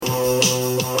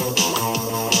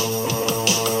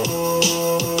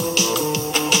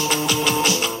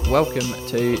Welcome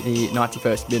to the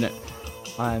 91st minute.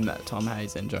 I'm Tom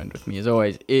Hayes, and joined with me as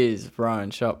always is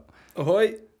Brian Shop.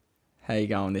 Ahoy! How you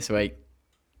going this week?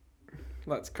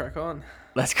 Let's crack on.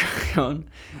 Let's crack on.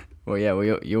 Well,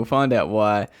 yeah, you'll find out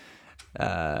why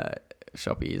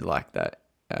Shoppy is like that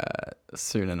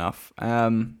soon enough.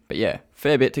 But yeah,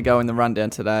 fair bit to go in the rundown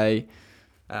today.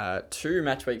 2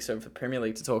 match weeks of the Premier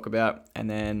League to talk about, and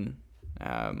then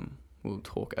we'll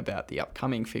talk about the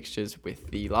upcoming fixtures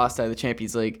with the last day of the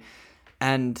Champions League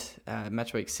and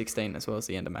match week 16 as well as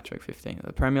the end of match week 15 of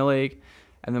the Premier League.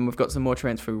 And then we've got some more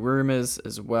transfer rumours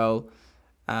as well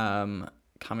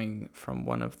coming from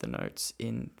one of the notes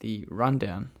in the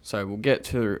rundown. So we'll get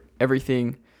to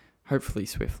everything hopefully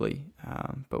swiftly,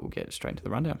 but we'll get straight into the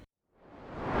rundown.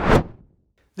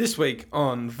 This week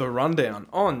on The Rundown,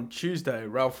 on Tuesday,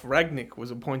 Ralph Rangnick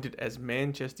was appointed as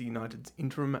Manchester United's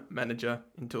interim manager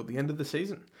until the end of the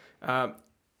season.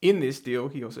 In this deal,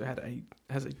 he also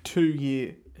has a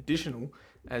 2-year additional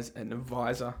as an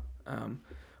advisor, a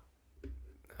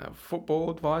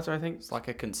football advisor, I think. It's like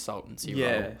a consultancy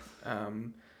role.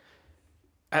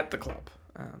 At the club.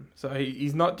 So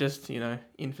he's not just,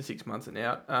 in for 6 months and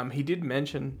out. He did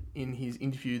mention in his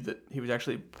interview that he was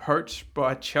actually approached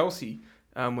by Chelsea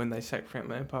when they sacked Frank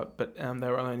Lampard, but they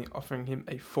were only offering him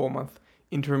a 4-month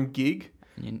interim gig.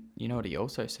 You know what he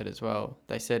also said as well?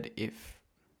 They said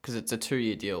because it's a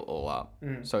 2-year deal all up,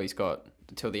 so he's got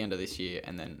until the end of this year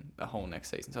and then the whole next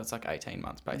season. So it's like 18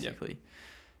 months basically. Yep.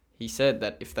 He said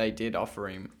that if they did offer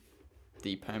him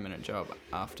the permanent job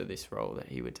after this role, that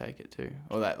he would take it too,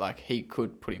 or that he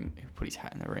could put his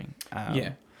hat in the ring.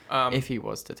 If he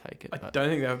was to take it. I don't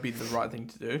think that would be the right thing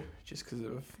to do, just because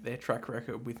of their track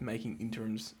record with making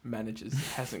interims managers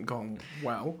hasn't gone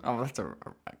well. Oh, that's a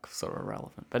sort of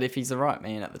irrelevant. But if he's the right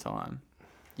man at the time,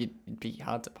 it'd be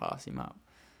hard to pass him up.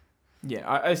 Yeah,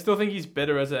 I still think he's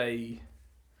better as a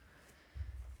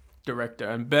director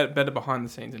and better behind the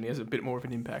scenes, and he has a bit more of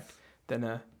an impact than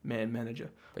a man manager.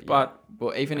 But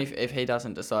even if he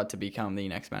doesn't decide to become the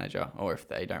next manager, or if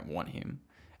they don't want him,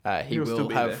 he will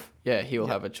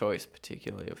have a choice,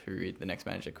 particularly of who the next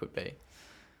manager could be.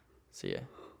 So yeah.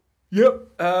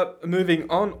 Yep. Moving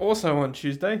on. Also on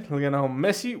Tuesday, Lionel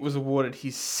Messi was awarded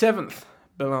his 7th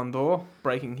Ballon d'Or,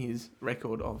 breaking his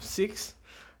record of 6.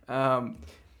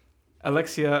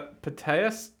 Alexia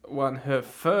Putellas won her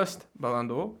first Ballon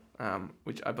d'Or,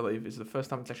 which I believe is the first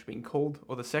time it's actually been called,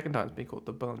 or the second time it's been called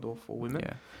the Ballon d'Or for women.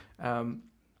 Yeah.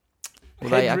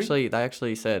 They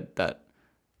actually said that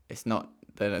it's not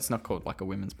called like a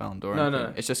women's Ballon d'Or.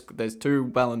 No. It's just there's 2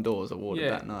 Ballon d'Ors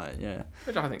awarded that night. Yeah.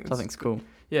 Which I think's cool.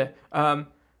 Yeah.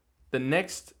 The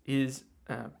next is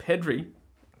Pedri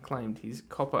claimed his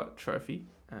Copper trophy,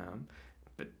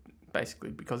 but basically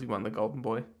because he won the Golden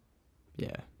Boy.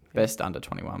 Yeah. Best under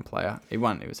 21 player. He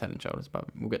won. It was head and shoulders, but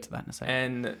we'll get to that in a second.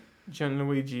 And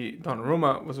Gianluigi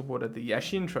Donnarumma was awarded the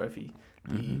Yashin Trophy,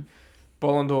 the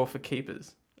Ballon d'Or for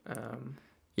keepers.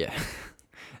 Yeah,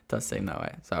 it does seem that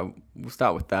way. So we'll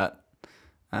start with that.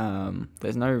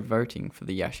 There's no voting for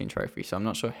the Yashin Trophy, so I'm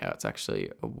not sure how it's actually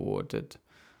awarded.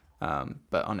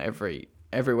 But on every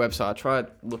website, I tried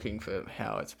looking for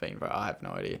how it's been, but I have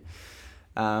no idea.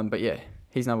 But yeah.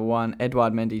 He's number 1.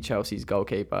 Edouard Mendy, Chelsea's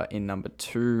goalkeeper, in number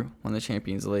 2. Won the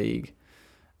Champions League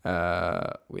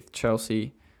with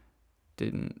Chelsea.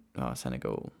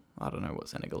 Senegal. I don't know what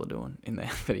Senegal are doing in there,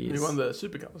 but he won the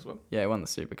Super Cup as well. Yeah, he won the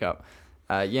Super Cup.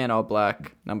 Jan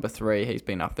Oblak, number 3. He's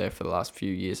been up there for the last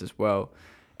few years as well.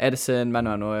 Ederson,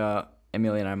 Manuel Neuer,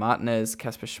 Emiliano Martinez,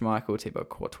 Kasper Schmeichel, Thibaut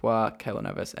Courtois, Keylor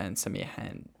Navas, and Samir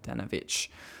Handanovic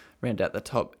round out the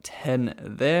top 10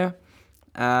 there.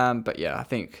 But yeah, I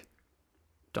think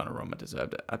Donnarumma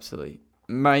deserved it, absolutely.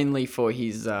 Mainly for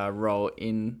his role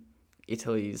in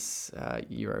Italy's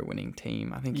Euro-winning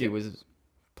team. I think he was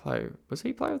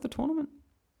he player of the tournament?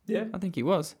 Yeah. I think he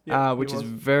was, which is was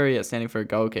very outstanding for a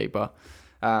goalkeeper.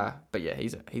 But yeah,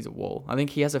 he's a wall. I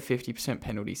think he has a 50%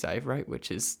 penalty save rate, which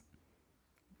is,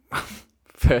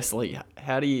 firstly,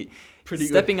 how do you...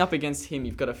 Stepping up against him,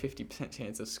 you've got a 50%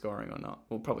 chance of scoring or not.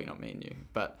 Well, probably not me and you,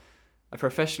 but a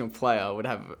professional player would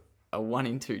have a 1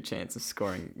 in 2 chance of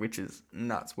scoring, which is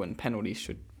nuts, when penalties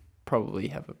should probably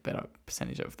have a better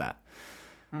percentage of that.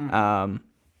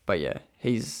 But yeah,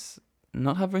 he's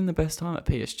not having the best time at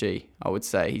PSG, I would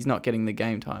say. He's not getting the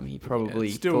game time he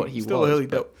probably thought he was. Still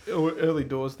early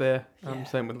doors there.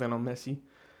 Same with Lionel Messi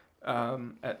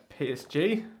at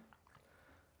PSG.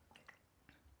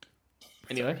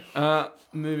 Anyway,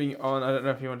 moving on. I don't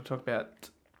know if you want to talk about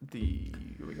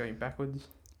are we going backwards?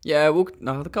 Yeah,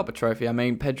 the Copper Trophy. I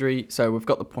mean, Pedri, so we've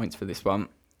got the points for this one.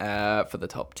 for the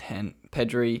top 10.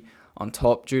 Pedri on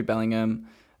top, Jude Bellingham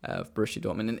of Borussia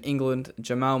Dortmund in England,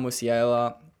 Jamal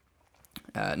Musiala,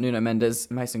 Nuno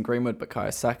Mendes, Mason Greenwood,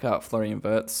 Bukayo Saka, Florian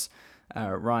Wirtz,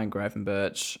 Ryan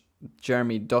Gravenberch,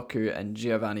 Jeremy Doku, and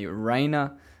Giovanni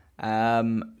Reina.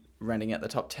 Renting at the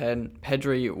top 10.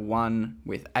 Pedri won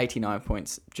with 89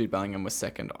 points. Jude Bellingham was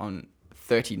second on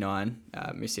 39.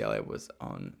 Musiala was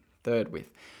on third with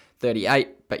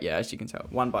 38. But yeah, as you can tell,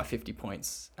 won by 50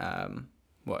 points.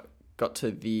 Got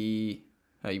to the...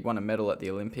 he won a medal at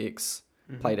the Olympics.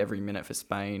 Mm-hmm. Played every minute for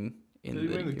Spain. Did he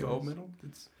win the gold medal?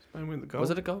 Did Spain win the gold? Was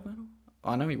it a gold medal?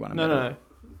 I know he won a medal. No.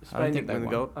 Spain didn't win the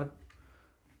gold.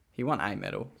 He won a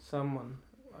medal. Someone.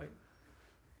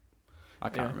 I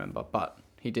can't remember, but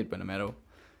he did win a medal.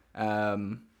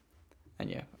 And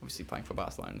yeah, obviously playing for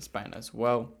Barcelona and Spain as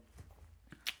well.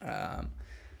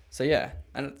 So yeah,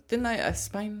 and didn't they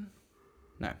Spain?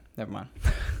 No, never mind.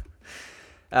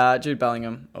 Jude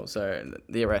Bellingham, also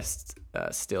the rest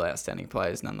still outstanding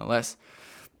players nonetheless.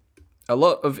 A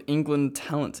lot of England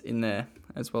talent in there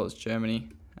as well as Germany.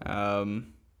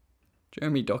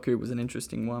 Jeremy Doku was an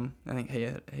interesting one. I think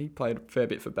he played a fair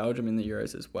bit for Belgium in the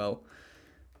Euros as well.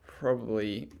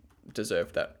 Probably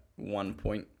deserved that 1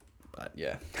 point, but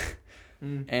yeah.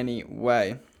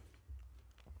 Anyway,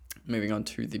 moving on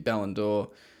to the Ballon d'Or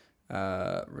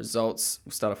results.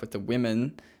 We'll start off with the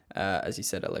women. As you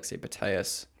said, Alexia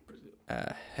Putellas,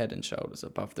 head and shoulders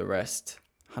above the rest.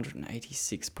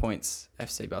 186 points.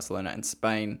 FC Barcelona and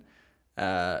Spain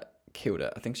killed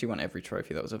it. I think she won every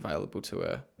trophy that was available to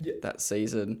her that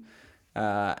season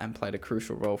and played a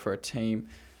crucial role for her team.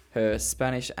 Her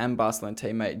Spanish and Barcelona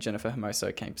teammate Jennifer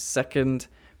Hermoso came second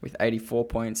with 84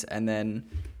 points, and then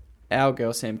our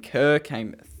girl Sam Kerr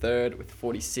came third with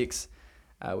 46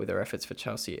 with her efforts for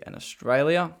Chelsea and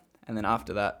Australia. And then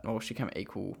after that, she came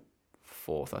equal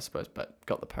fourth, I suppose, but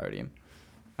got the podium.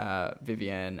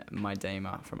 Viviane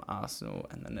Miedema from Arsenal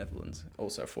and the Netherlands,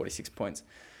 also 46 points.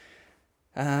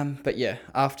 But yeah,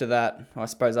 after that, I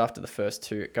suppose after the first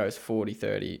two, it goes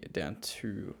 40-30 down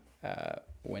to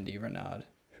Wendy Renard,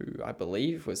 who I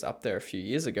believe was up there a few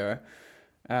years ago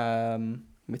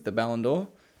with the Ballon d'Or,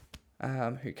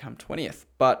 who come 20th.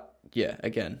 But yeah,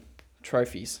 again,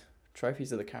 trophies.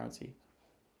 Trophies are the currency.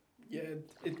 Yeah,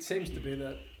 it seems to be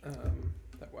that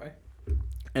way.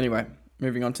 Anyway,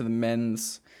 moving on to the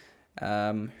men's,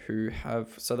 who have...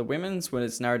 So the women's, when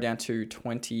it's narrowed down to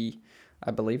 20... I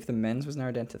believe the men's was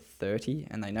narrowed down to 30,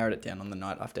 and they narrowed it down on the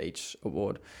night after each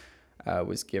award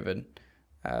was given.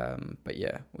 But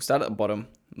yeah, we'll start at the bottom.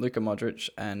 Luka Modric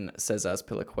and Cesar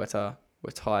Azpilicueta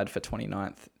were tied for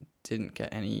 29th, didn't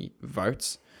get any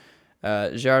votes.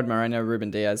 Gerard Moreno, Ruben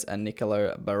Diaz, and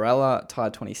Nicolo Barella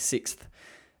tied 26th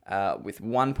with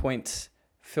 1 point.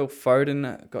 Phil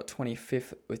Foden got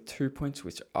 25th with 2 points,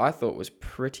 which I thought was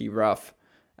pretty rough,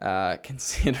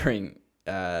 considering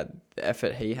the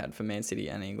effort he had for Man City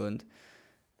and England,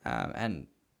 and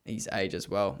his age as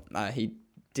well. He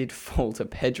did fall to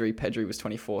Pedri. Pedri was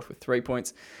 24th with 3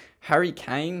 points. Harry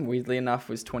Kane, weirdly enough,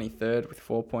 was 23rd with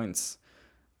 4 points.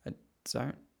 I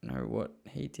don't know what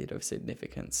he did of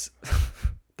significance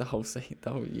the whole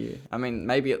year. I mean,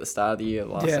 maybe at the start of the year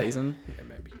last season. Yeah,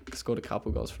 maybe. Scored a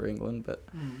couple goals for England, but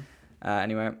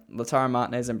anyway, Lautaro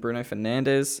Martinez and Bruno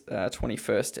Fernandes,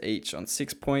 21st each on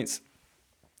 6 points.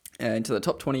 Into the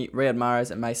top 20, Riyad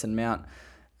Mahrez and Mason Mount,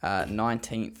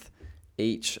 19th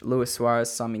each. Luis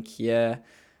Suarez, Simon Kjaer,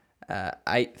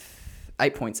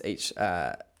 8 points each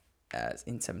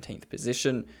in 17th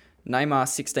position. Neymar,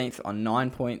 16th on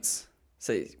 9 points.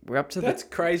 So we're up to That's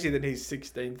crazy that he's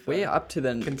 16th. We're up to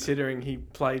the... Considering he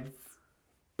played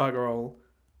bugger all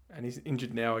and he's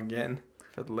injured now again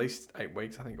for at least 8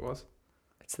 weeks, I think it was.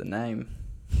 It's the name.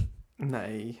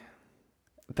 Nay.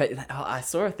 But I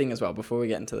saw a thing as well before we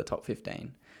get into the top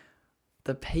 15.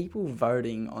 The people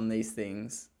voting on these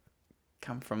things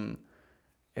come from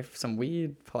some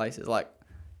weird places. Like,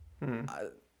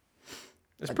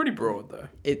 it's pretty broad though.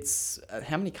 It's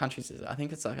how many countries is it? I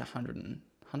think it's like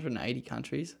 180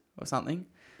 countries or something.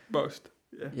 Most,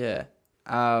 yeah. Yeah.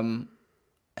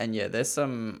 And yeah, there's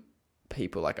some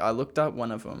people, like I looked up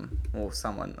one of them, or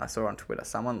someone I saw on Twitter.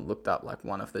 Someone looked up like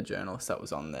one of the journalists that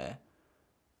was on there.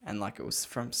 And like it was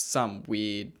from some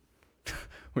weird,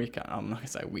 I'm not gonna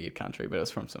say weird country, but it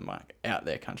was from some like out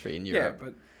there country in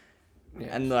Europe.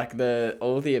 And like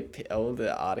all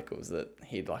the articles that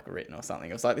he'd like written or something,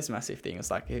 it was like this massive thing.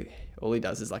 It's like all he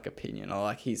does is like opinion, or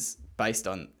like he's based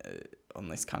on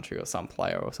this country or some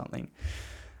player or something.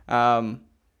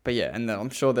 But yeah, and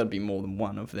I'm sure there'll be more than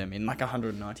one of them in like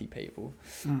 190 people.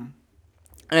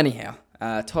 Anyhow,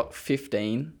 top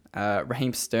 15,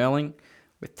 Raheem Sterling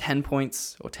with 10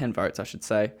 points, or 10 votes, I should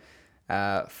say.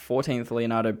 14th,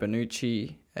 Leonardo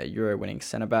Bonucci, a Euro-winning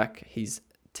centre-back. His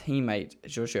teammate,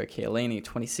 Giorgio Chiellini,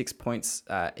 26 points,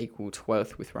 equal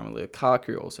 12th with Romelu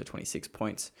Lukaku, also 26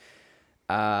 points.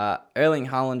 Erling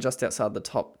Haaland just outside the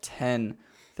top 10,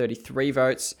 33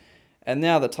 votes. And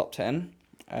now the top 10,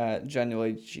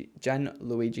 Gianluigi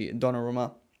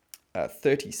Donnarumma,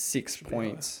 36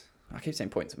 points. I keep saying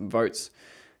points, votes.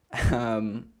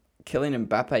 Kylian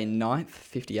Mbappe, 9th,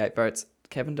 58 votes.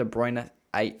 Kevin De Bruyne,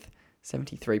 8th,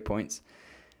 73 points.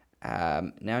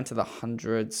 Now into the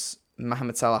hundreds.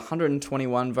 Mohamed Salah,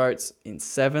 121 votes in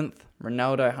 7th.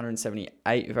 Ronaldo,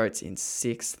 178 votes in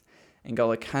 6th.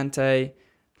 N'Golo Kante,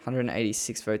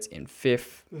 186 votes in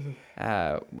 5th.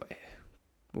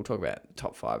 We'll talk about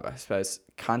top 5, I suppose.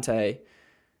 Kante,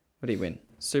 what did he win?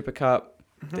 Super Cup,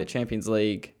 the Champions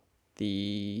League,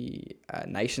 the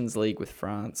Nations League with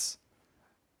France.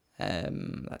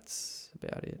 That's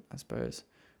about it, I suppose,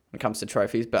 when it comes to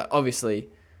trophies. But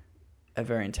obviously, a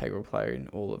very integral player in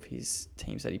all of his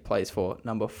teams that he plays for.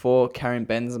 Number 4, Karim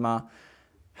Benzema,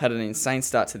 had an insane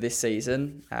start to this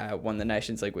season. Won the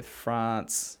Nations League with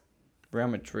France. Real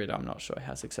Madrid, I'm not sure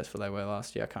how successful they were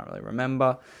last year. I can't really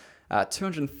remember.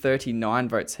 239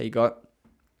 votes he got.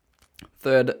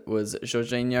 3rd was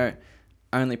Jorginho,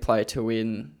 only player to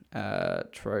win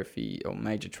trophy or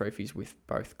major trophies with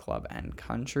both club and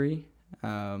country.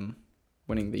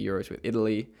 Winning the Euros with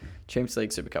Italy, Champions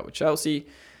League, Super Cup with Chelsea.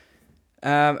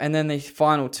 And then the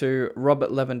final 2, Robert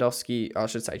Lewandowski, I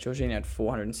should say Jorginho had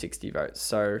 460 votes,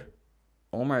 so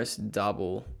almost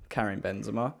double Karim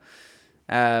Benzema.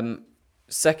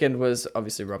 2nd was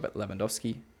obviously Robert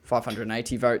Lewandowski,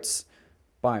 580 votes.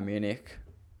 Bayern Munich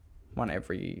won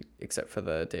every except for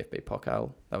the DFB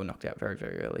Pokal. They were knocked out very,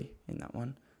 very early in that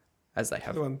one, as they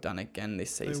have done again this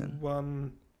season. They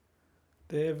won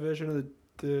their version of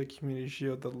the Community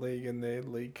Shield, the league, and their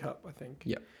League Cup, I think.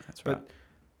 Yep, that's right.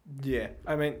 Yeah,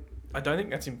 I mean, I don't think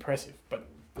that's impressive, but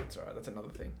that's all right. That's another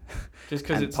thing. Just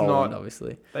because it's Poland, not,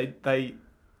 obviously. They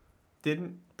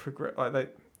didn't progress. Like they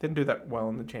didn't do that well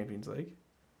in the Champions League.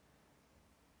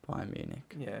 Bayern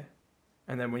Munich. Yeah,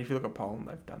 and then if you look at Poland,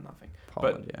 they've done nothing.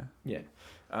 Poland, yeah.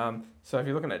 So if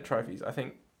you're looking at trophies, I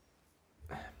think,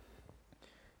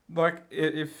 like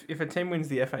if a team wins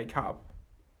the FA Cup,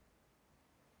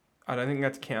 I don't think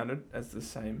that's counted as the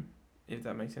same. If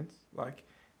that makes sense, like.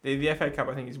 The FA Cup,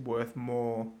 I think, is worth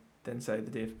more than, say,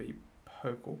 the DFB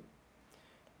Pokal.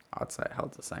 I'd say it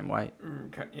holds the same weight.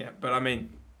 Okay, yeah, but I mean,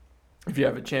 if you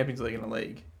have a Champions League and a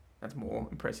league, that's more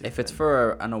impressive. If it's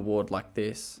for an award like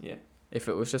this, yeah. If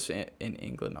it was just in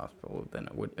England, then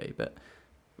it would be. But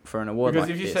for an award because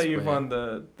like this... Because if you say you've won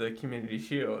the Community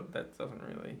Shield, that doesn't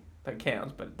really... That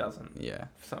counts, but it doesn't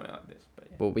for something like this. But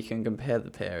yeah. Well, we can compare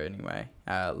the pair anyway.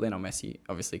 Lionel Messi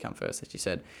obviously come first, as you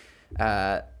said.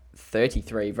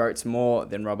 33 votes more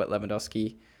than Robert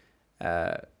Lewandowski.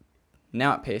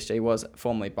 Now at PSG, was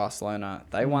formerly Barcelona.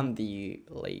 They won the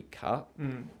League Cup.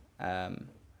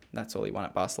 That's all he won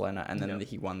at Barcelona. And then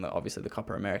he won, obviously, the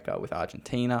Copa America with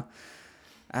Argentina.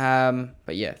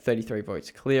 But yeah, 33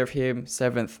 votes clear of him.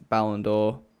 7th, Ballon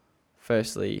d'Or.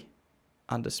 Firstly,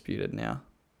 undisputed now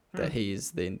that he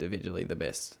is individually the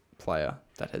best player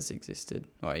that has existed.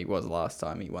 Well, he was last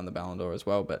time he won the Ballon d'Or as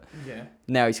well, but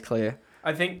now he's clear.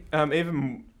 I think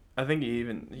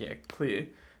clear,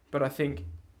 but I think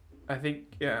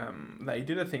they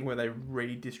did a thing where they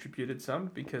redistributed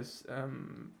some because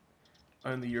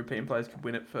only European players could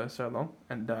win it for so long,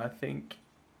 and I think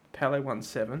Pele won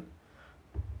 7,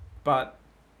 but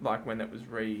like when it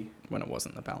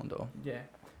wasn't the Ballon d'Or. Yeah,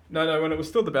 no, when it was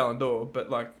still the Ballon d'Or, but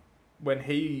like when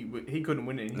he couldn't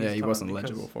win it. He wasn't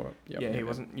eligible for it. Yep. He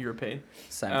wasn't European.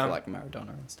 Same for like Maradona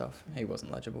and stuff. He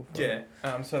wasn't eligible for it.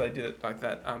 Yeah. So they did it like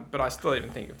that. But I still even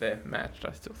think if they're matched,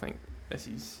 I still think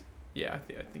Messi's. Yeah, I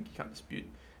think you can't dispute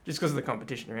just because of the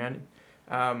competition around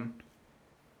him.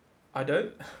 I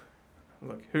don't.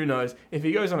 Look, who knows? If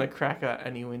he goes on a cracker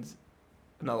and he wins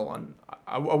another one,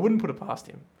 I wouldn't put it past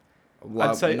him.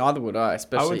 Well, neither would I.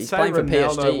 Especially he's playing for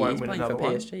PSG. He's playing for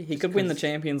PSG. He could win the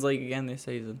Champions League again this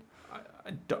season.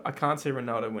 I can't see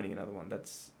Ronaldo winning another one.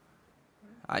 That's...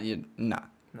 No.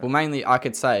 Well, mainly I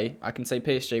can see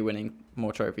PSG winning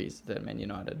more trophies than Man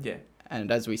United. Yeah.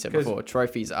 And as we said before,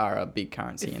 trophies are a big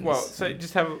currency in this. Well, so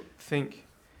just have a think.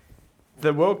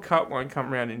 The World Cup won't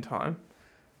come around in time.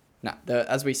 No,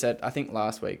 as we said, I think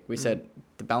last week, we said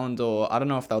the Ballon d'Or, I don't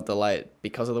know if they'll delay it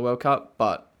because of the World Cup,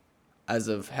 but as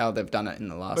of how they've done it in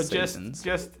the last seasons,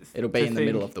 it'll be in the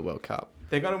middle of the World Cup.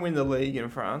 They're going to win the league in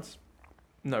France.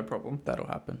 No problem. That'll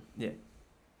happen. Yeah.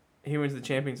 He wins the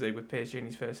Champions League with PSG in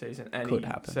his first season, and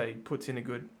puts in a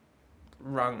good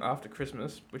rung after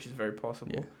Christmas, which is very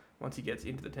possible. Yeah. Once he gets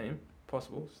into the team,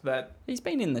 possible. So that He's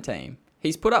been in the team.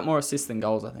 He's put up more assists than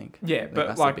goals, I think. yeah, Like, but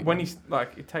that's like the big when one. he's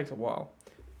like, it takes a while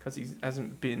because he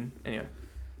hasn't been anyway.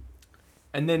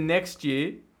 And then next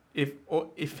year, if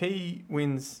he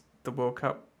wins the World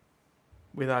Cup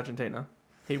with Argentina,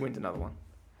 he wins another one.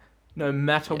 No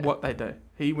matter Yeah. what they do,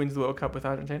 he wins the World Cup with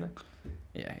Argentina.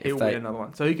 Yeah, He'll win another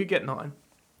one. So he could get 9.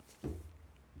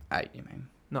 8, you mean?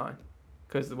 9.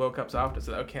 Because the World Cup's after,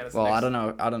 so that'll count as the Well,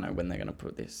 next. I don't know when they're gonna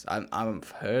put this. I've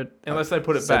heard Unless they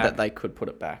put it said back. that they could put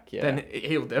it back. Yeah. Then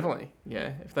he'll definitely,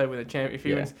 yeah. If they win the champ, if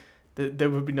he Yeah. wins, there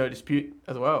would be no dispute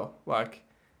as well. Like,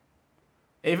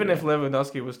 even if Yeah.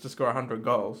 Lewandowski was to score 100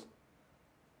 goals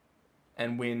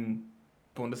and win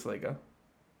Bundesliga,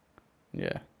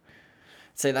 Yeah.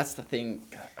 See, that's the thing.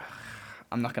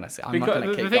 I'm not gonna say. I'm not because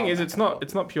gonna keep the thing going is, back it's and not forth.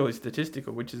 it's not purely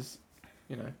statistical, which is,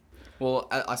 you know, Well,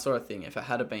 I saw a thing. If it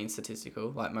had been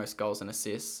statistical, like most goals and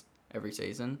assists every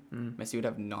season, Messi would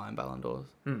have 9 Ballon d'Ors.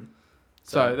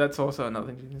 So that's also another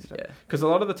thing to consider. yeah, Because a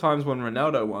lot of the times when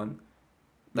Ronaldo won,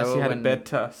 They Messi were had a when-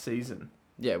 better season,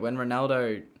 yeah. When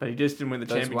Ronaldo, but he just didn't win the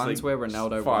those Champions ones League where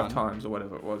Ronaldo 5 won, times or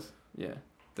whatever it was. Yeah.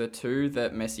 the 2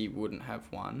 that Messi wouldn't have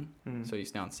won, Mm. so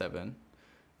he's now on 7.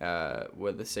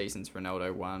 Were the seasons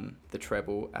Ronaldo won the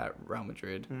treble at Real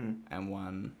Madrid and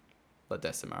won La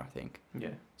Decima, I think. Yeah.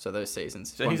 So those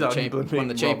seasons, So won he's the, arguably won being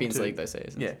the Champions robbed League too. those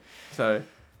seasons. Yeah. So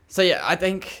So yeah, I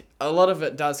think a lot of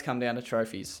it does come down to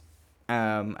trophies.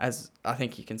 As I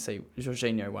think you can see,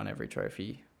 Jorginho won every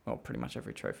trophy, well, pretty much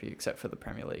every trophy except for the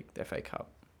Premier League, the FA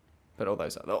Cup. But all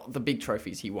those the big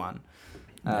trophies he won.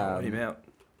 now I want him out.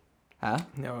 Huh?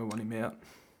 Now I want him out.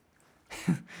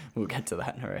 We'll get to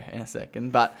that in a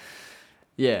second. But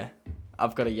yeah,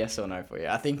 I've got a yes or no for you.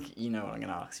 I think you know what I'm going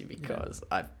to ask you because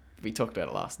we talked about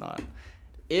it last night.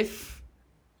 If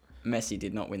Messi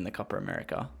did not win the Copa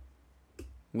America,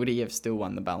 would he have still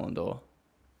won the Ballon d'Or?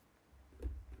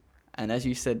 And as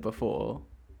you said before,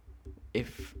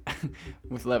 if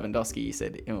with Lewandowski you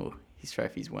said, oh, his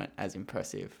trophies weren't as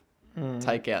impressive.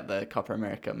 Take out the Copa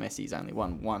America, Messi's only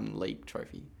won 1 league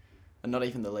trophy. And not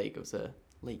even the league, it was a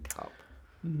League Cup.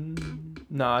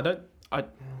 No, I don't.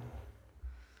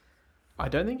 I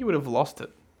don't think he would have lost it.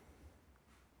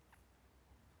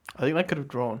 I think they could have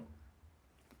drawn.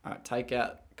 All right, take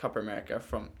out Copa America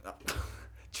from...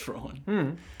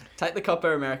 drawn. Take the Copa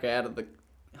America out of the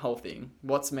whole thing.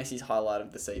 What's Messi's highlight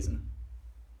of the season?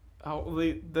 Oh, Of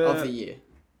the year?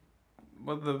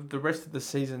 Well, the rest of the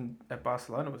season at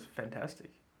Barcelona was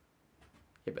fantastic.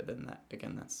 Yeah, but then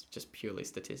that's just purely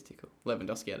statistical.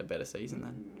 Lewandowski had a better season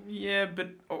then. Yeah, but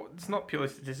it's not purely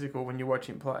statistical when you watch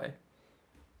him play.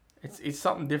 It's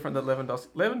something different than Lewandowski.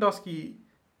 Lewandowski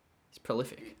He's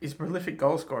prolific. is a prolific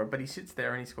goal scorer, but he sits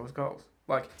there and he scores goals.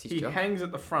 Like, It's his he job. hangs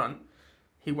at the front.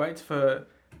 He waits for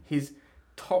his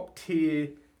top tier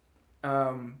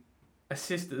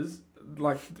assisters,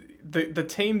 like the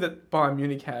team that Bayern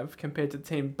Munich have compared to the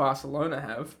team Barcelona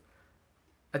have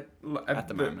at At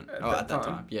that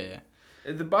time. Yeah.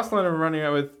 The Barcelona are running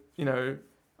out with,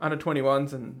 under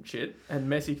 21s and shit, and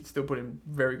Messi can still put in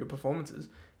very good performances.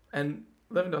 And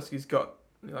Lewandowski's got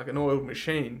like an oiled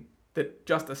machine that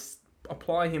just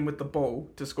apply him with the ball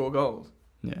to score goals.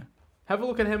 Yeah. Have a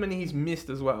look at how many he's missed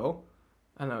as well.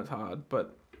 I know it's hard,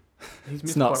 but he's missed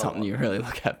It's not quite a something lot. you really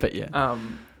look at, but yeah.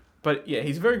 But yeah,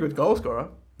 he's a very good goal scorer.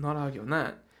 Not arguing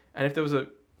that. And if there was a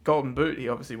golden boot, he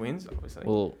obviously wins. Obviously.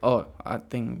 Well, I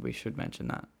think we should mention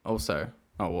that. Also,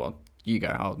 you go.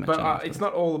 I'll mention But it. it's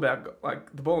not all about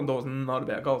like the Ballon d'Or is not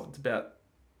about goals.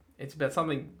 It's about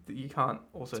something that you can't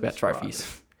also. It's about describe.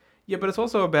 trophies. Yeah, but it's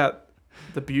also about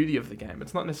the beauty of the game.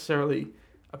 It's not necessarily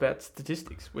about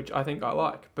statistics, which I think I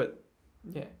like. But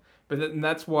yeah, and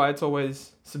that's why it's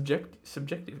always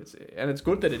subjective. And it's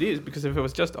good that it is, because if it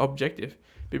was just objective,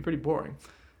 it'd be pretty boring.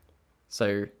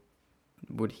 So,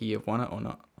 would he have won it or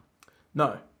not?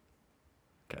 No.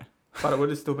 Okay. But it would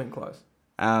have still been close.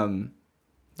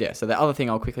 Yeah, so the other thing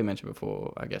I'll quickly mention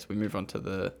before I guess we move on to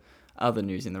the other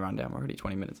news in the rundown. We're already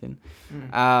 20 minutes in.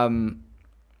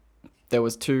 There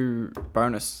was 2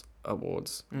 bonus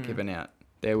awards given out.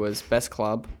 There was Best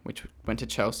Club, which went to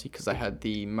Chelsea because they had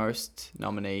the most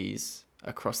nominees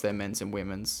across their men's and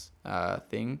women's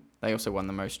thing. They also won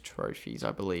the most trophies,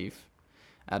 I believe,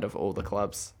 out of all the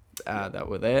clubs that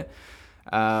were there.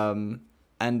 And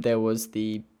there was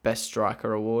the Best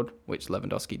Striker award, which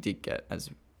Lewandowski did get, as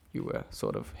you were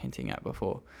sort of hinting at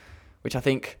before. Which I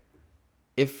think,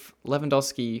 if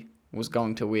Lewandowski was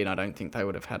going to win, I don't think they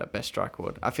would have had a Best Striker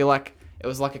award. I feel like it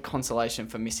was like a consolation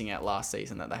for missing out last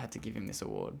season that they had to give him this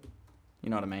award. You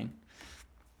know what I mean?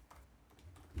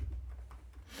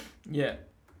 Yeah.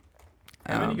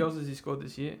 How many goals has he scored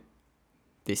this year?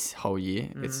 This whole year,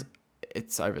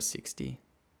 it's over 60.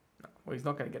 Well, he's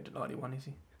not going to get to 91, is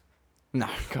he? No,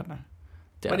 God no.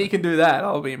 When he can do that,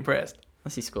 I'll be impressed.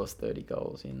 Unless he scores 30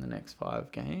 goals in the next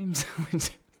 5 games.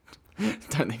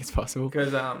 Don't think it's possible.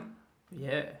 Because,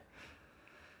 yeah.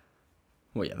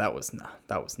 Well, yeah, that was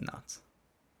nuts.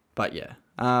 But yeah,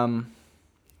 do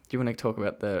you want to talk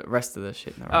about the rest of the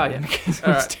shit in the yeah. Because All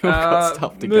we've right. still got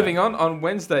stuff to moving go. on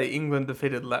Wednesday, England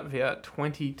defeated Latvia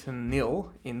 20-0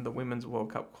 in the Women's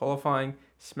World Cup qualifying,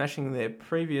 smashing their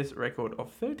previous record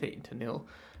of 13-0.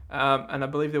 And I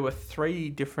believe there were 3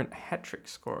 different hat-trick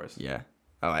scorers. Yeah.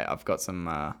 Oh wait, I've got some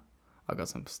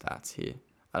stats here.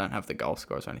 I don't have the goal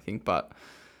scores or anything, but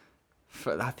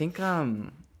I think I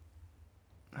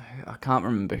can't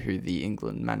remember who the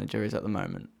England manager is at the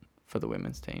moment for the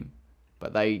women's team,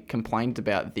 but they complained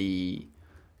about the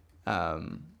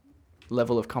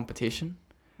level of competition.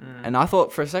 And I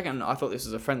thought for a second, this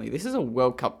was a friendly. This is a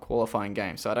World Cup qualifying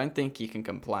game, so I don't think you can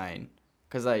complain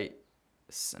because they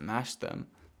smashed them.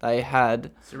 They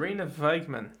had Serena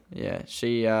Weigmann. Yeah,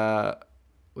 she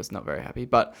was not very happy,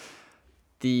 but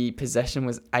the possession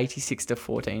was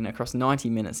 86-14 across 90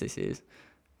 minutes. This is.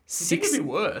 You think it'd be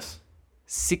worse?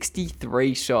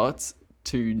 63 shots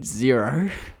to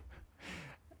 0.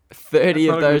 30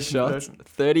 of those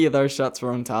shots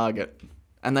were on target,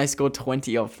 and they scored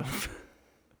 20 of them.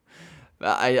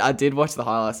 I did watch the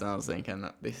highlights, and I was thinking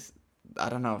that I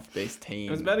don't know if this team.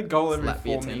 It was about a goal every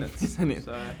Latvia 4 minutes.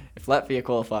 So. If Latvia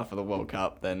qualify for the World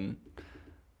Cup, then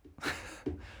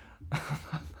I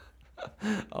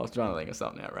was trying to think of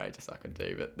something outrageous I could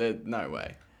do, but there's no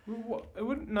way. What? It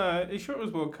wouldn't. No, are you sure it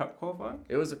was World Cup qualifying?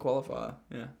 It was a qualifier,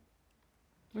 yeah.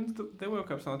 When's their World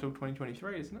Cup's not until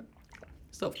 2023, isn't it?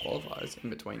 Still qualifiers in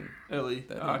between. Early.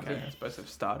 Okay. I suppose they've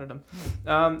started them.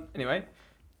 Anyway,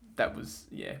 that was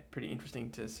pretty interesting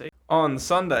to see. On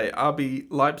Sunday, RB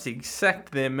Leipzig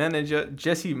sacked their manager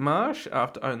Jesse Marsch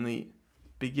after only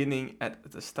beginning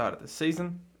at the start of the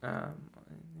season.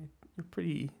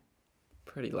 Pretty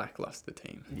lackluster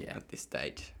team at this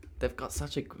stage. They've got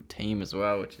such a good team as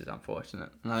well, which is unfortunate.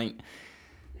 And I think,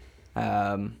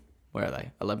 where are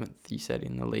they? 11th, you said,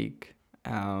 in the league.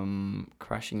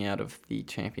 Crashing out of the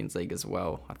Champions League as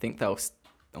well. I think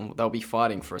they'll be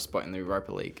fighting for a spot in the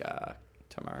Europa League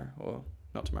tomorrow, or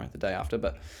not tomorrow, the day after.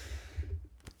 But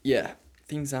yeah,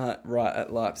 things aren't right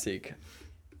at Leipzig.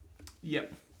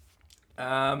 Yep.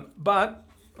 But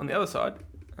on the other side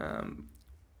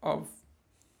of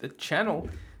the channel,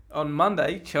 on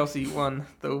Monday, Chelsea won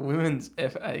the Women's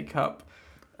FA Cup,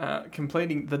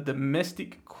 completing the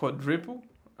domestic quadruple,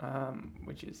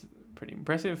 which is pretty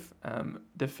impressive,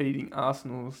 defeating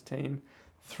Arsenal's team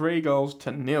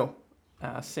 3-0.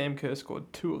 Sam Kerr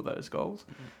scored 2 of those goals.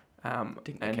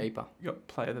 Dinked the keeper. Got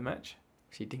player of the match.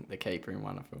 She dinked the keeper in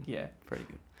one of them. Yeah. Pretty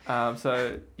good.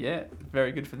 So,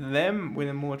 very good for them,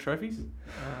 winning more trophies.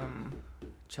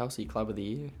 Chelsea Club of the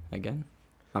Year again.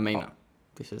 I mean,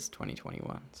 this is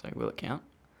 2021, so will it count?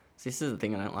 So this is the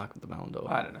thing I don't like with the Ballon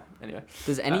d'Or. I don't know. Anyway.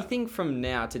 Does anything from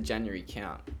now to January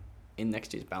count in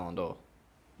next year's Ballon d'Or?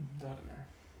 I don't know.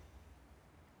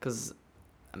 Because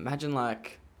imagine,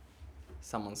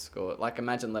 someone scored...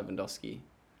 imagine Lewandowski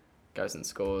goes and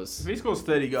scores... If he scores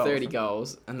 30 goals... 30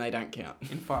 goals, and they don't count.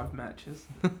 In 5 matches.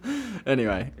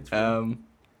 Anyway,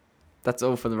 that's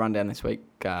all for the rundown this week.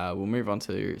 We'll move on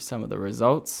to some of the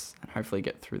results and hopefully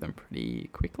get through them pretty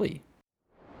quickly.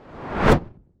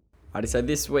 Alrighty, so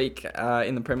this week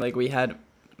in the Premier League we had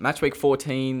match week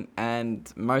 14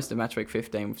 and most of match week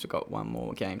 15. We've got one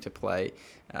more game to play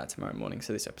tomorrow morning,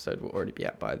 so this episode will already be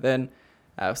out by then.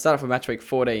 We'll start off with match week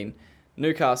 14.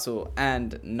 Newcastle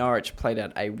and Norwich played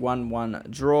out a 1-1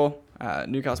 draw.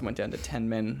 Newcastle went down to 10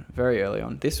 men very early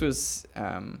on. This was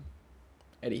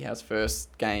Eddie Howe's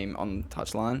first game on the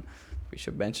touchline, we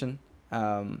should mention.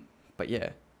 But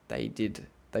yeah,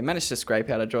 they managed to scrape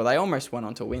out a draw. They almost went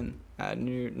on to win.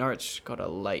 Norwich got a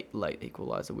late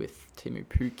equaliser with Timu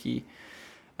Pukki.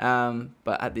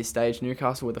 But at this stage,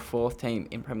 Newcastle were the 4th team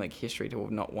in Premier League history to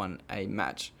have not won a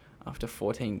match after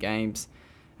 14 games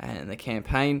in the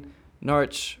campaign.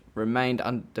 Norwich remained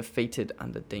undefeated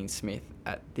under Dean Smith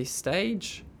at this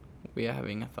stage. We are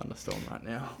having a thunderstorm right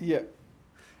now. Yeah.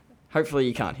 Hopefully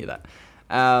you can't hear that.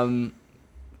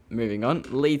 Moving on.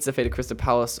 Leeds defeated Crystal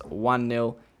Palace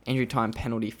 1-0. Injury time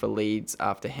penalty for Leeds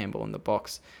after handball in the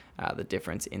box. The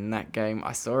difference in that game.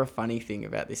 I saw a funny thing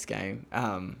about this game.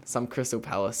 Some Crystal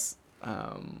Palace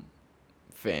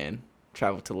fan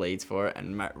travelled to Leeds for it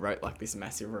and wrote like this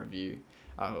massive review.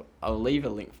 I'll leave a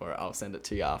link for it. I'll send it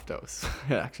to you after. I was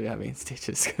actually having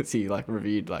stitches because he like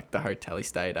reviewed like the hotel he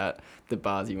stayed at, the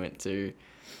bars he went to,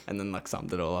 and then like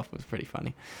summed it all up. It was pretty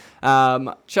funny.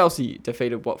 Chelsea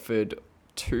defeated Watford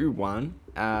 2-1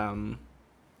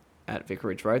 at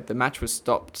Vicarage Road. The match was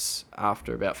stopped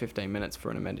after about 15 minutes for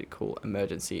an medical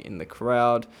emergency in the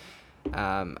crowd.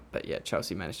 But yeah,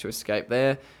 Chelsea managed to escape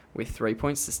there with 3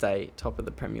 points to stay top of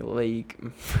the Premier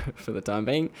League for the time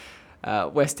being.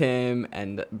 West Ham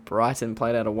and Brighton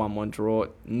played out a 1-1 draw.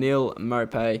 Neil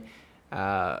Maupay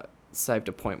saved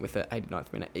a point with an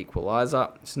 89th minute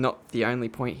equaliser. It's not the only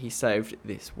point he saved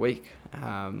this week.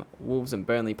 Wolves and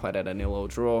Burnley played out a 0-0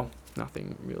 draw.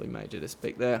 Nothing really major to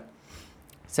speak there.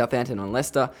 Southampton and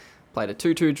Leicester played a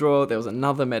 2-2 draw. There was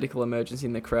another medical emergency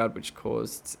in the crowd which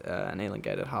caused an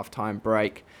elongated half-time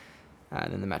break.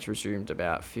 And then the match resumed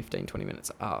about 15-20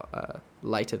 minutes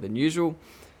later than usual.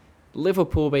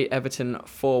 Liverpool beat Everton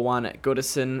 4-1 at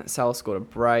Goodison. Salah scored a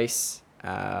brace.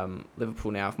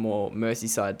 Liverpool now have more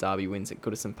Merseyside derby wins at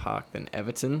Goodison Park than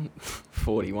Everton,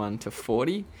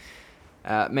 41-40.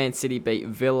 Man City beat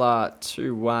Villa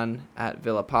 2-1 at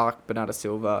Villa Park. Bernardo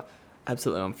Silva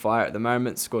absolutely on fire at the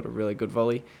moment, scored a really good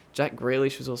volley. Jack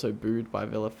Grealish was also booed by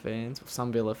Villa fans, or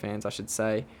some Villa fans I should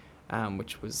say,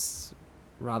 which was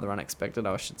rather unexpected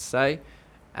I should say.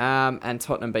 And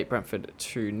Tottenham beat Brentford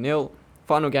 2-0.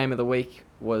 Final game of the week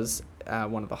was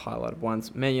one of the highlighted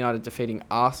ones. Man United defeating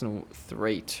Arsenal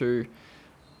 3-2.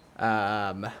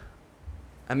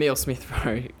 Emile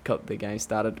Smith-Rowe got the game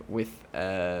started with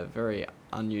a very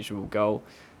unusual goal.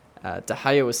 De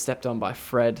Gea was stepped on by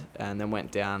Fred and then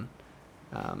went down.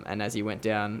 And as he went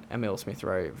down, Emile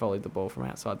Smith-Rowe volleyed the ball from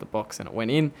outside the box and it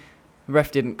went in. The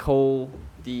ref didn't call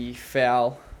the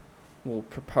foul, well,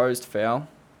 proposed foul,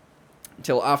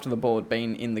 until after the ball had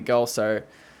been in the goal. So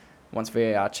once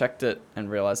VAR checked it and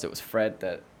realised it was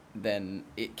Fred, then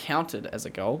it counted as a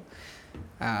goal.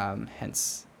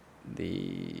 Hence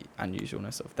the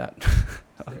unusualness of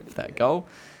that goal.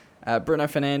 Bruno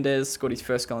Fernandes scored his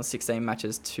first goal in 16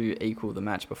 matches to equal the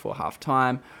match before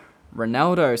half-time.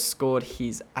 Ronaldo scored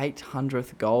his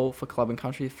 800th goal for club and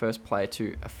country, first player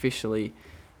to officially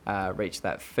reach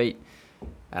that feat.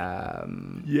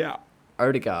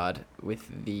 Odegaard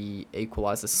with the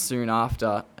equaliser soon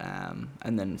after,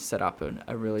 and then set up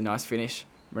a really nice finish.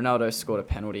 Ronaldo scored a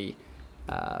penalty,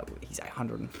 his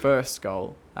 801st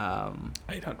goal.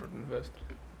 801st.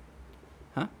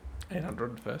 Huh?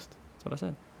 801st. That's what I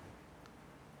said.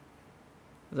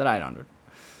 Is that 800?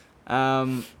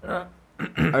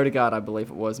 Odegaard, I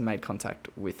believe it was, made contact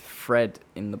with Fred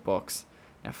in the box.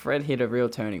 Now, Fred hit a real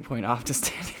turning point after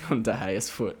standing on De Gea's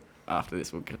foot. After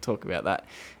this, we'll talk about that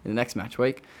in the next match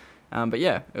week. But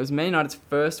yeah, it was Man United's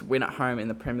first win at home in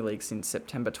the Premier League since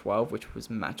September 12, which was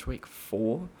match week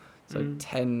 4. So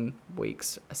 10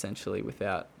 weeks essentially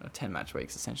without, or 10 match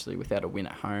weeks essentially without a win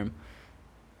at home.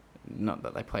 Not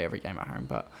that they play every game at home,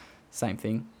 but same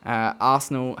thing.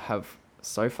 Arsenal have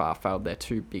so far failed their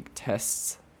 2 big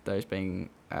tests, those being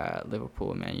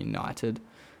Liverpool and Man United.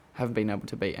 Haven't been able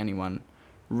to beat anyone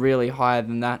really higher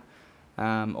than that.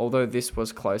 Although this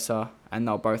was closer and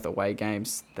they're both away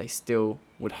games, they still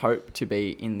would hope to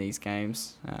be in these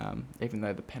games, even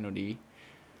though the penalty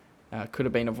could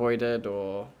have been avoided,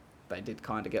 or they did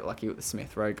kind of get lucky with the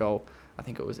Smith-Rowe goal. I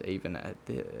think it was even at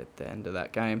the end of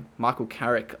that game. Michael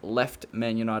Carrick left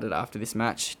Man United after this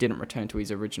match, didn't return to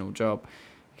his original job,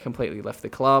 completely left the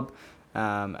club,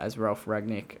 as Ralph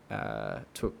Rangnick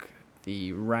took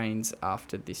the reins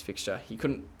after this fixture. He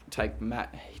couldn't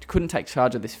take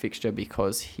charge of this fixture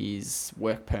because his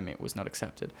work permit was not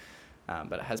accepted,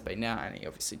 but it has been now, and he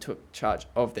obviously took charge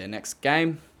of their next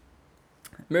game.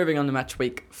 Moving on to match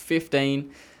week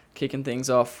 15, kicking things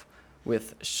off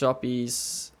with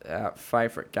Shoppy's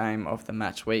favourite game of the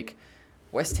match week.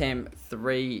 West Ham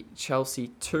 3,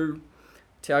 Chelsea 2.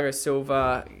 Thiago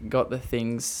Silva got the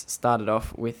things started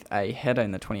off with a header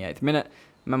in the 28th minute.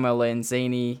 Manuel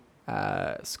Lanzini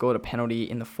scored a penalty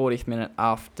in the 40th minute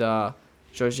after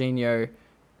Jorginho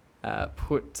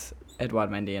put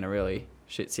Edouard Mendy in a really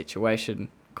shit situation,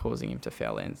 causing him to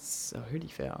foul. So who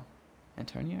did he foul?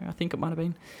 Antonio, I think it might have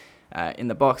been. In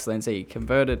the box, Lanzini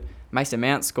converted. Mason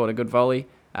Mount scored a good volley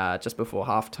just before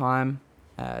half-time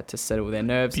to settle their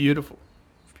nerves. Beautiful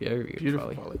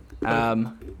volley.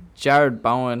 Jared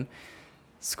Bowen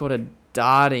scored a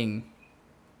darting,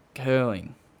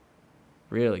 curling,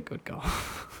 really good goal.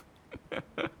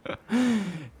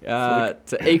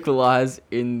 To equalise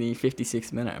in the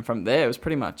 56th minute. And from there, it was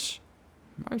pretty much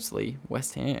mostly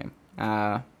West Ham.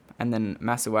 And then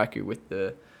Masuaku with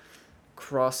the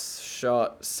cross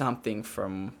shot, something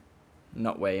from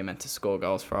not where you're meant to score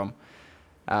goals from,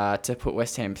 to put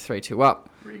West Ham 3-2 up.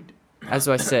 Rigged. As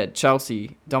I said,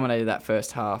 Chelsea dominated that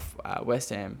first half. West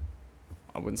Ham,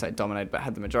 I wouldn't say dominated, but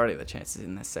had the majority of the chances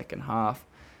in the second half.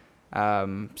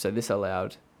 So this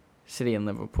allowed City and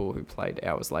Liverpool, who played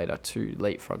hours later, to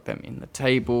leapfrog them in the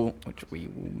table, which we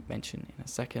will mention in a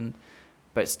second.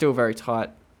 But still very tight.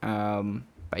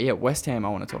 But yeah, West Ham, I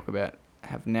want to talk about,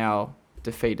 have now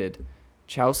defeated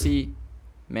Chelsea,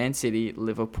 Man City,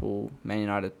 Liverpool, Man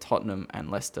United, Tottenham,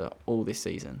 and Leicester all this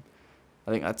season.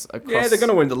 I think that's across... Yeah, they're going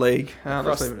to win the league.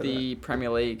 Across the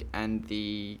Premier League and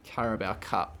the Carabao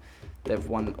Cup, they've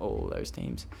won all those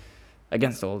teams.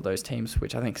 Against all of those teams,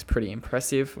 which I think is pretty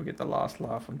impressive. We'll get the last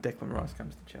laugh when Declan Rice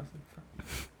comes to Chelsea.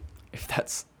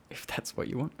 if that's what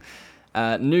you want.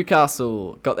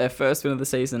 Newcastle got their first win of the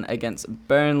season against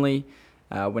Burnley,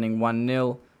 winning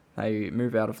 1-0. They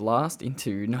move out of last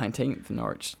into 19th.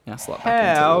 Norwich now slot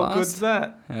back into last. How good's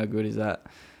that? How good is that?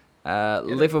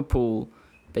 Liverpool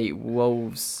beat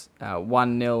Wolves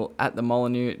 1-0 at the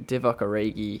Molineux. Divock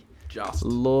Origi,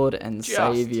 Lord and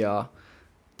Saviour,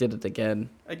 did it again.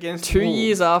 Against 2 Wolves.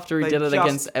 years after he They did it just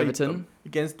against beat Everton. them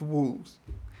against Wolves.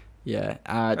 Yeah.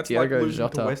 That's Diogo like losing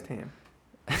Jota. to West Ham.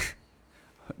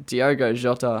 Diogo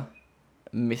Jota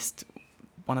missed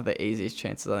one of the easiest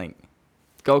chances, I think.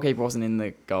 Goalkeeper wasn't in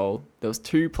the goal. There was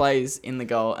 2 plays in the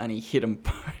goal and he hit them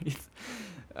both.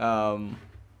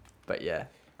 But yeah.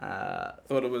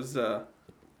 Thought it was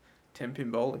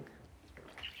 10-pin bowling.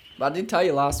 But I did tell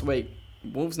you last week,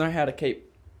 Wolves know how to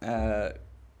keep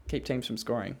teams from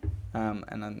scoring.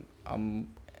 And I'm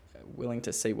willing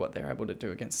to see what they're able to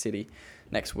do against City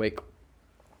next week.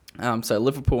 So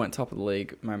Liverpool went top of the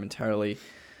league momentarily.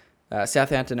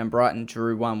 Southampton and Brighton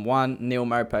drew 1-1. Neil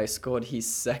Maupay scored his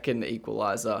second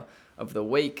equaliser of the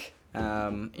week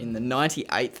in the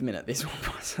 98th minute. This one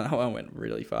was, that one went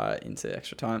really far into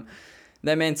extra time.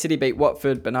 Then Man City beat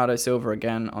Watford. Bernardo Silva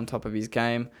again on top of his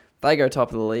game. They go top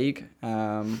of the league.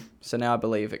 So now I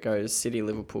believe it goes City,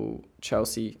 Liverpool,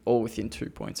 Chelsea, all within 2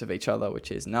 points of each other,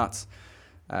 which is nuts.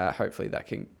 Hopefully that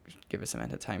can give us some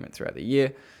entertainment throughout the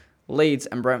year. Leeds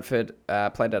and Brentford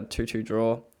played at a 2-2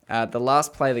 draw. The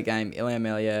last play of the game, Ilya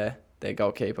Melier, their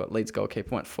goalkeeper, Leeds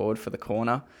goalkeeper, went forward for the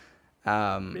corner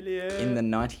in the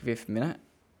 95th minute,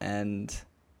 and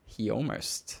he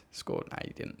almost scored. No,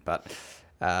 he didn't, but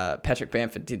Patrick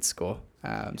Bamford did score.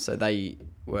 So they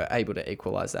were able to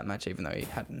equalise that match, even though he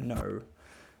had no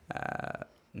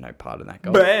part in that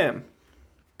goal.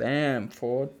 Bam,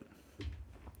 forward.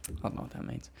 I don't know what that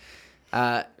means.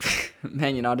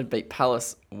 Man United beat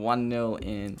Palace 1-0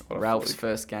 in Ralph's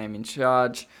first game in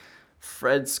charge.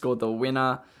 Fred scored the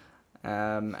winner,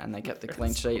 and they kept the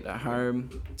clean sheet at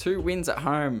home. 2 wins at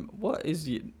home. What is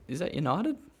that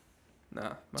United?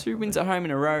 Nah. 2 wins at home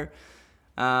in a row.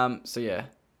 So yeah,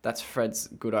 that's Fred's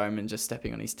good omen, just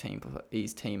stepping on his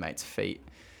teammates' feet,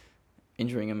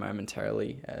 injuring him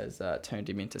momentarily, has turned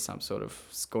him into some sort of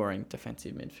scoring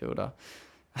defensive midfielder.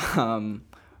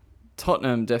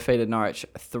 Tottenham defeated Norwich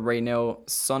 3-0.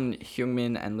 Son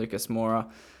Heung-min and Lucas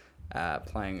Moura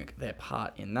playing their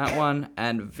part in that one.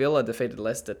 And Villa defeated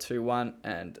Leicester 2-1.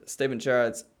 And Steven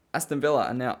Gerrard's Aston Villa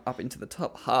are now up into the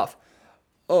top half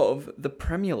of the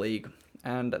Premier League.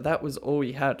 And that was all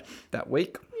we had that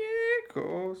week. Yeah, of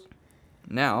course.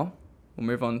 Now, we'll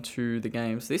move on to the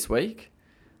games this week,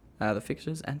 the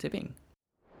fixtures and tipping.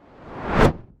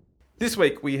 This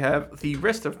week we have the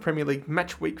rest of Premier League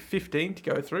Match Week 15 to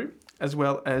go through, as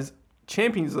well as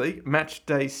Champions League Match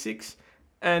Day 6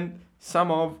 and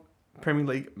some of Premier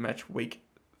League Match Week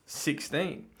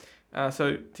 16.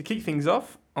 So to kick things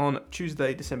off, on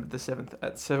Tuesday, December the 7th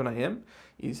at 7am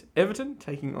is Everton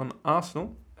taking on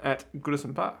Arsenal at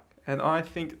Goodison Park. And I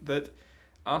think that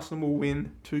Arsenal will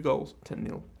win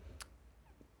 2-0.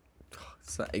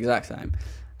 So, exact same.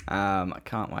 I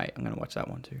can't wait. I'm going to watch that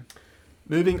one too.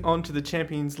 Moving on to the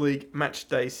Champions League Match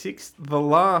Day 6, the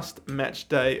last match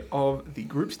day of the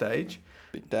group stage,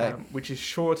 Big day. which is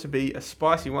sure to be a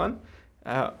spicy one.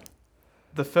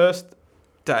 The first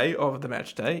day of the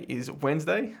match day is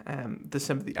Wednesday,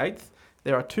 December the 8th.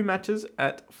 There are 2 matches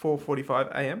at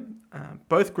 4:45am,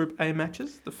 both Group A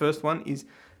matches. The first one is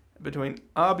between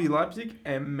RB Leipzig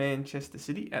and Manchester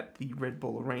City at the Red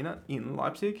Bull Arena in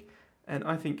Leipzig, and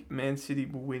I think Man City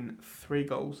will win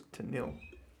 3-0.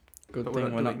 Good But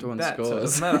thing we're not doing that,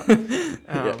 scores. So it doesn't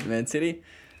matter. Yeah, Man City.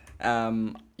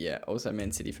 Also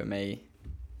Man City for me.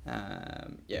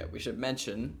 We should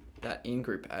mention that in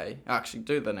Group A. Actually,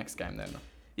 do the next game then.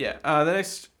 Yeah, the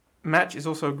next match is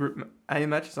also a Group A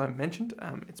match, as I mentioned.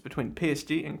 It's between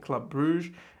PSG and Club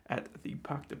Brugge at the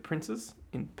Parc des Princes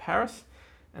in Paris,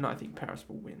 and I think Paris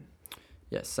will win.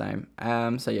 Yeah, same.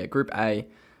 So yeah, Group A.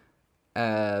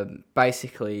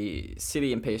 Basically,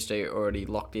 City and PSG are already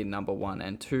locked in number 1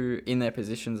 and 2 in their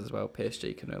positions as well.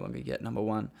 PSG can no longer get number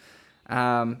 1.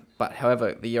 But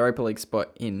however, the Europa League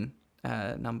spot in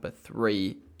number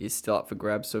 3 is still up for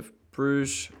grabs. So if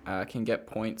Bruges can get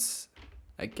points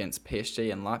against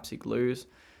PSG and Leipzig lose,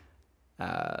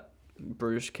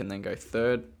 Bruges can then go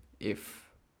third.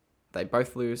 If they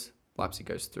both lose, Leipzig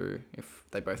goes through. If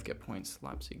they both get points,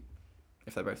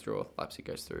 if they both draw, Leipzig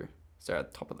goes through. So they're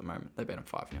at the top at the moment. They beat them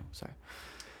 5-0. So,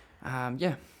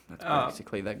 yeah, that's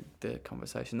basically the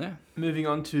conversation there. Moving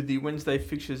on to the Wednesday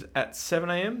fixtures at 7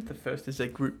 a.m. The first is a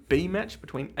Group B match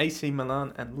between AC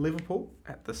Milan and Liverpool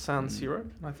at the San Siro.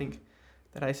 And I think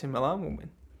that AC Milan will win.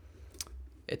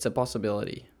 It's a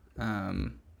possibility,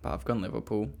 but I've gone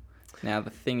Liverpool. Now,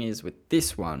 the thing is with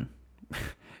this one,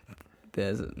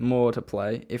 there's more to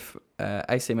play. If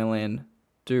AC Milan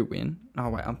do win... Oh,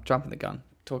 wait, I'm jumping the gun.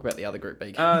 Talk about the other Group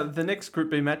B. The next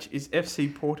Group B match is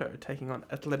FC Porto taking on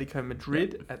Atletico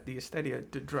Madrid at the Estadio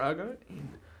de Dragao in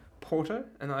Porto,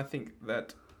 and I think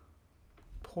that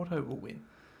Porto will win.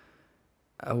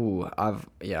 Oh, I've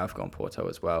gone Porto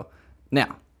as well.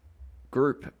 Now,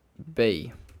 Group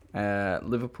B,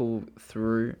 Liverpool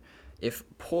through. If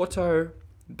Porto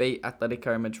beat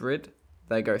Atletico Madrid,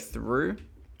 they go through.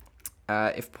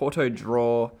 If Porto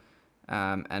draw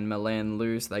and Milan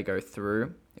lose, they go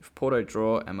through. If Porto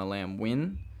draw and Milan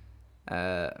win,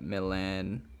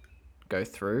 Milan go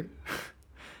through.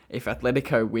 If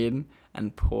Atletico win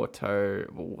and Porto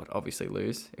will obviously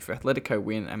lose. If Atletico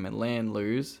win and Milan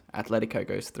lose, Atletico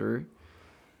goes through.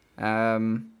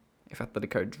 If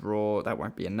Atletico draw, that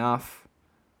won't be enough.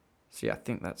 So yeah, I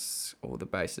think that's all the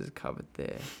bases covered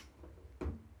there.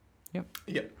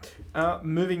 Yep.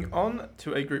 Moving on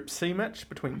to a Group C match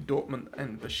between Dortmund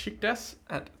and Besiktas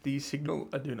at the Signal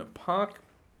Iduna Park.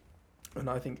 And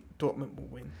I think Dortmund will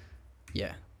win.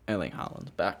 Yeah, Erling Haaland's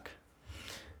back.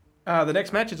 The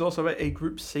next match is also a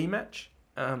Group C match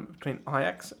between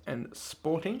Ajax and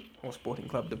Sporting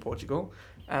Club de Portugal,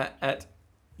 at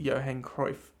Johan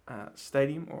Cruyff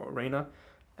Stadium or Arena.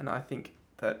 And I think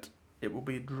that it will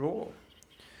be a draw.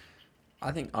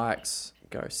 I think Ajax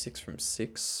go 6 from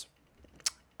 6.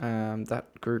 That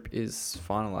group is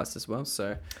finalised as well,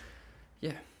 so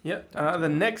yeah. The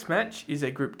next match is a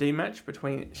Group D match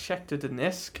between Shakhtar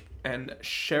Donetsk and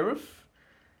Sheriff.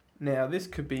 Now, this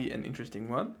could be an interesting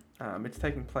one. It's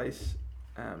taking place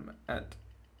at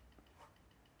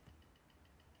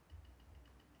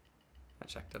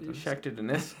Shakhtar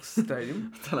Donetsk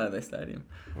Stadium. I don't know their stadium.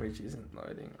 Which isn't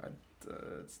loading.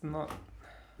 It's not...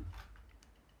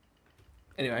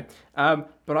 Anyway,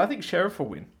 but I think Sheriff will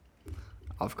win.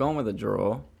 I've gone with a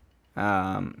draw.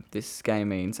 This game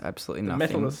means absolutely nothing.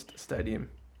 The Metallist Stadium.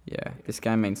 Yeah, this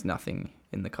game means nothing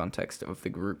in the context of the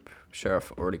group.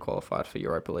 Sheriff already qualified for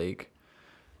Europa League.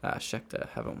 Shakhtar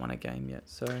haven't won a game yet,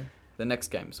 so the next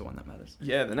game is the one that matters.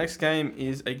 Yeah, the next game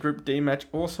is a Group D match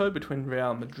also between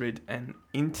Real Madrid and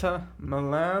Inter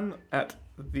Milan at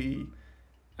the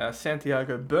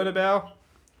Santiago Bernabeu.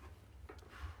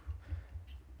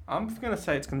 I'm going to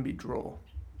say it's going to be draw.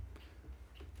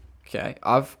 Okay,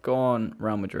 I've gone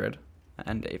Real Madrid,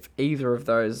 and if either of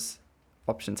those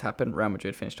options happen, Real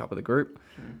Madrid finish top of the group.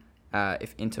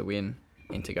 If Inter win,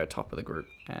 Inter go top of the group,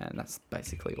 and that's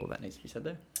basically all that needs to be said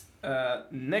there.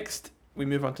 Next, we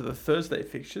move on to the Thursday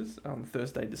fixtures on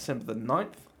Thursday, December the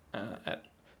 9th.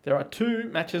 There are 2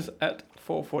 matches at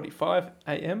 4:45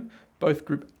 a.m., both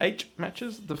Group H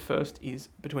matches. The first is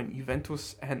between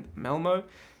Juventus and Malmo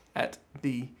at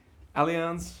the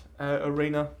Allianz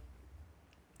Arena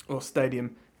or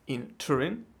Stadium in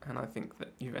Turin, and I think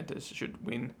that Juventus should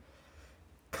win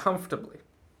comfortably.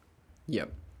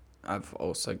 Yep, I've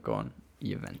also gone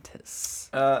Juventus.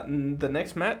 The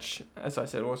next match, as I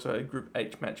said, also a Group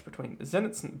H match between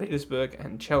Zenit St. Petersburg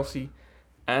and Chelsea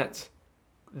at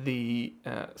the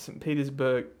St.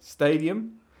 Petersburg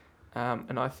Stadium,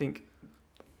 and I think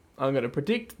I'm going to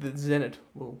predict that Zenit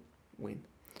will win.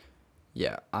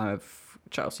 Yeah,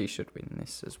 Chelsea should win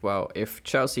this as well. If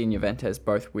Chelsea and Juventus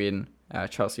both win,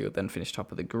 Chelsea will then finish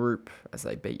top of the group as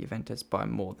they beat Juventus by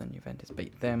more than Juventus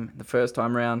beat them the first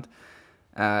time round.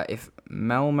 If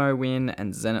Malmo win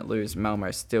and Zenit lose,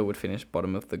 Malmo still would finish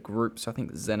bottom of the group. So I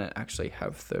think Zenit actually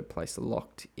have third place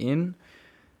locked in.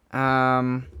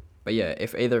 But yeah,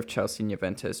 if either of Chelsea and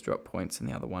Juventus drop points and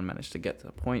the other one manage to get to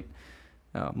the point,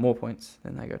 more points,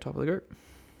 then they go top of the group.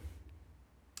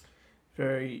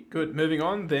 Very good. Moving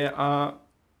on, there are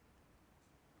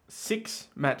 6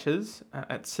 matches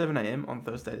at 7 a.m. on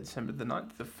Thursday, December the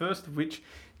 9th. The first of which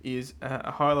is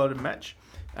a highlighted match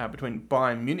between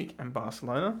Bayern Munich and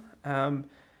Barcelona.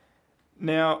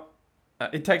 Now,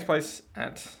 it takes place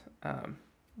at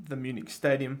the Munich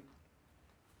Stadium.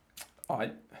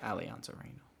 Allianz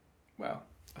Arena. Well,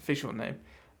 official name.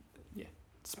 Yeah.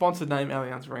 Sponsored name,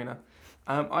 Allianz Arena.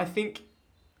 I think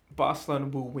Barcelona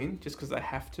will win just because they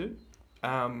have to.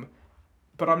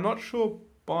 But I'm not sure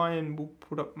Bayern will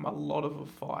put up a lot of a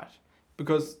fight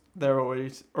because they're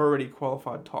already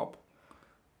qualified top.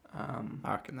 I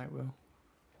reckon they will.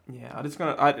 Yeah, I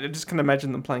just can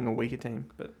imagine them playing a weaker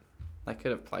team, but They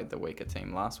could have played the weaker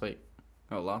team last week.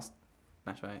 Or last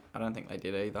match, mate. I don't think they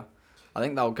did either. I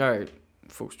think they'll go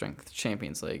full strength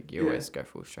Champions League. You always go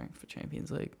full strength for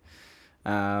Champions League.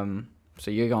 So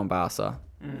you're going Barca.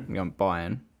 I'm going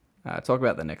Bayern. Talk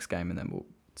about the next game and then we'll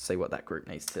see what that group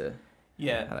needs to...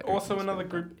 yeah. Also another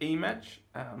Group E match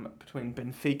between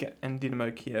Benfica and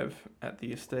Dinamo Kiev at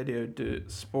the Estadio de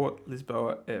Sport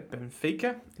Lisboa at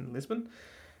Benfica in Lisbon.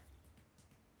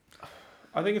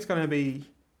 I think it's going to be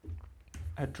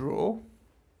a draw.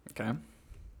 Okay.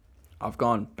 I've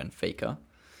gone Benfica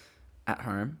at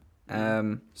home.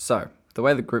 So, the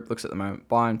way the group looks at the moment,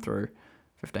 Bayern through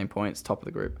 15 points, top of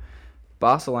the group.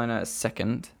 Barcelona is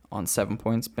second on 7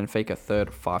 points. Benfica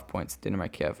third, 5 points. Dinamo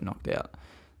Kiev knocked out.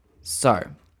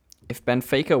 So, if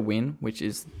Benfica win, which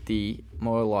is the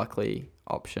more likely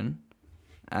option,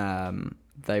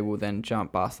 they will then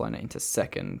jump Barcelona into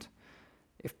second.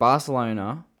 If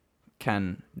Barcelona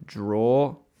can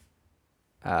draw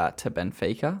to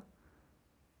Benfica,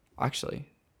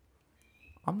 actually,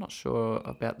 I'm not sure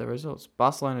about the results.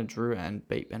 Barcelona drew and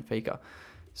beat Benfica.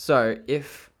 So,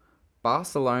 if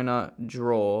Barcelona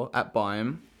draw at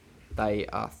Bayern, they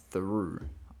are through,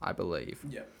 I believe.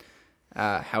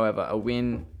 Yeah. However, a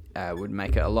win would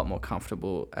make it a lot more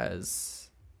comfortable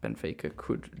as Benfica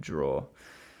could draw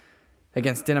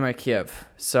against Dinamo Kiev.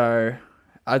 So,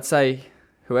 I'd say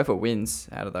whoever wins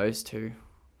out of those two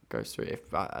goes through.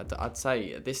 I'd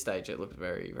say at this stage it looks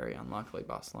very, very unlikely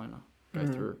Barcelona go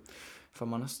through, if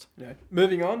I'm honest. Yeah.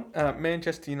 Moving on,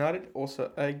 Manchester United,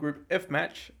 also a Group F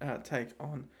match, take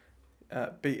on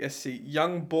BSC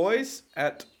Young Boys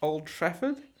at Old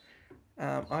Trafford.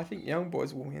 I think Young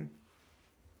Boys will win.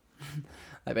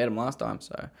 They beat them last time,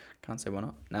 so can't say why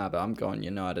not. Nah, but I'm going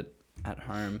United at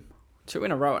home. 2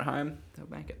 in a row at home. They'll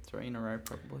make it 3 in a row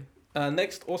probably.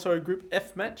 Next, also a Group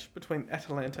F match between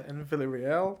Atalanta and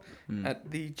Villarreal at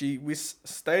the G-Wiz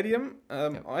Stadium.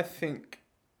 I think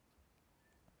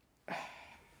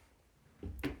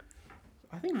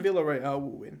Villarreal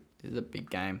will win. This is a big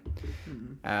game.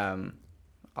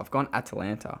 I've gone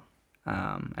Atalanta.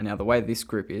 And now the way this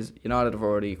group is, United have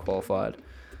already qualified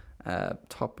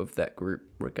top of that group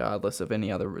regardless of any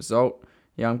other result.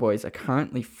 Young Boys are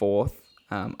currently 4th.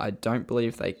 I don't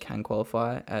believe they can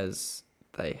qualify as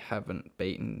they haven't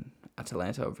beaten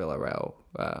Atalanta or Villarreal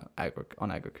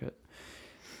on aggregate.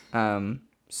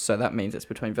 So that means it's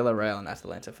between Villarreal and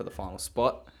Atalanta for the final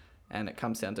spot. And it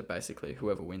comes down to basically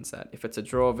whoever wins that. If it's a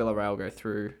draw, Villarreal go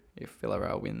through. If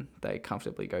Villarreal win, they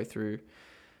comfortably go through.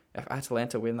 If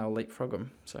Atalanta win, they'll leapfrog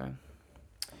them. So,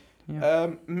 yeah.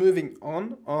 Moving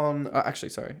on. Actually,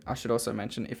 sorry. I should also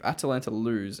mention, if Atalanta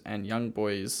lose and Young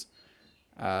Boys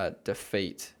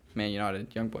defeat Man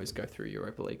United, Young Boys go through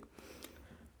Europa League.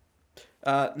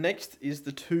 Next is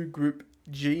the 2 Group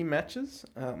G matches.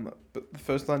 But the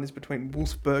first line is between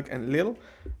Wolfsburg and Lille,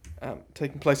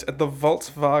 taking place at the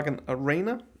Volkswagen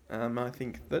Arena. I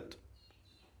think that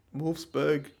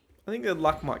Wolfsburg, I think their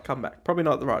luck might come back. Probably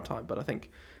not at the right time, but I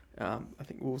think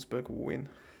Wolfsburg will win.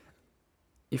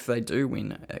 If they do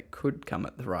win, it could come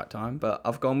at the right time, but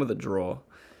I've gone with a draw.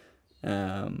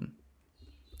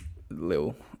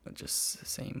 Lille just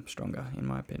seem stronger, in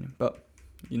my opinion, but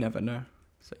you never know.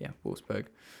 So, yeah, Wolfsburg.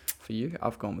 For you,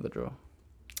 I've gone with a draw.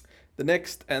 The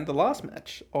next and the last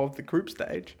match of the group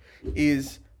stage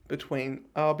is between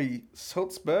RB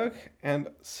Salzburg and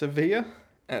Sevilla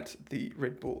at the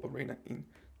Red Bull Arena in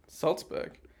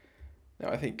Salzburg. Now,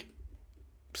 I think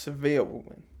Sevilla will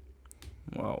win.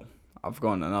 Well, I've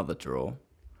gone another draw.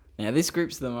 Now, this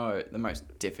group's the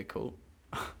most difficult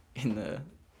in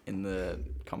the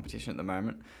competition at the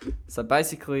moment. So,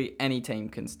 basically, any team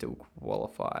can still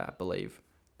qualify, I believe.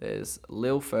 There's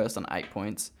Lille first on 8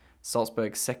 points,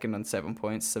 Salzburg second on 7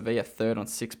 points, Sevilla third on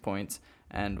 6 points,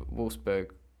 and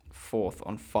Wolfsburg fourth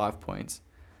on 5 points.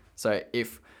 So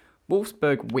if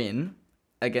Wolfsburg win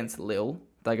against Lille,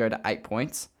 they go to 8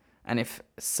 points. And if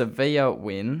Sevilla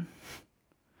win...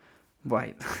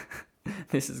 Wait,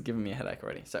 this is giving me a headache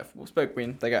already. So if Wolfsburg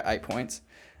win, they go 8 points.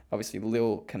 Obviously,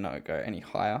 Lille cannot go any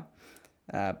higher.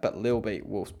 But Lille beat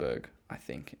Wolfsburg, I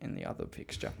think, in the other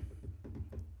fixture.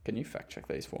 Can you fact check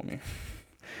these for me?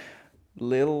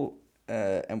 Lille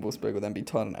and Wolfsburg will then be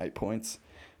tied on 8 points.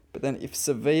 But then if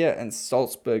Sevilla and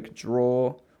Salzburg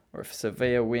draw, or if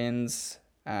Sevilla wins,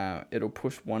 it'll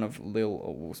push one of Lille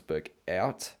or Wolfsburg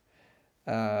out.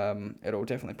 It'll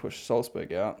definitely push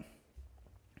Salzburg out.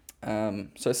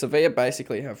 So Sevilla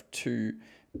basically have to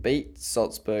beat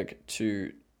Salzburg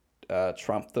to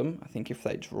trump them. I think if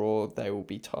they draw, they will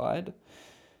be tied.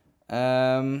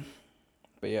 But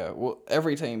yeah, well,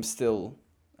 every team's still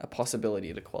a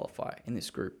possibility to qualify in this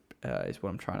group, is what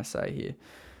I'm trying to say here.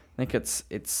 I think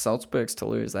it's Salzburg's to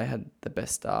lose. They had the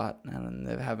best start, and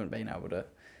they haven't been able to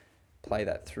play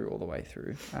that through all the way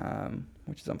through,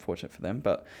 which is unfortunate for them.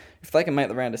 But if they can make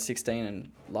the round of 16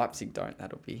 and Leipzig don't,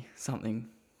 that'll be something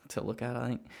to look at, I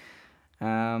think.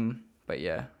 But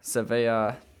yeah,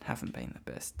 Sevilla haven't been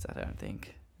the best, I don't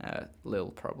think.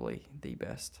 Lille probably the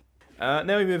best.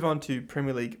 Now we move on to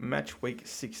Premier League match week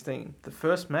 16. The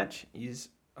first match is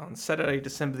on Saturday,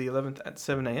 December the 11th at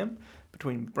 7 a.m.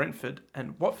 between Brentford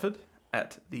and Watford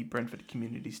at the Brentford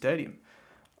Community Stadium.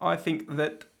 I think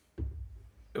that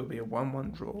it'll be a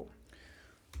 1-1 draw.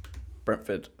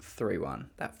 Brentford 3-1.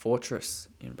 That fortress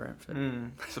in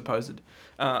Brentford. Supposed.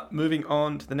 Moving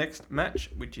on to the next match,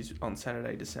 which is on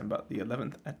Saturday, December the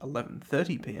 11th at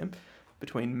 11:30 p.m.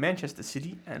 between Manchester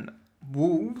City and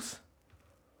Wolves,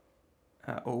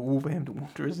 or Wolverhampton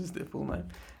Wanderers is their full name,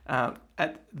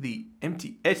 at the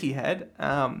empty Etihad.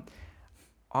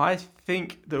 I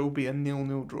think there will be a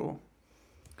 0-0 draw.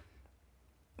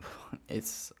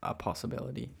 It's a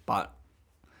possibility, but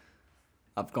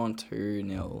I've gone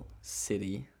 2-0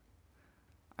 City,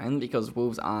 only because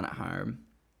Wolves aren't at home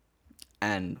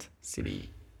and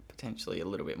City potentially a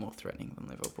little bit more threatening than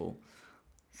Liverpool.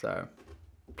 So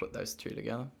put those two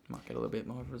together, might get a little bit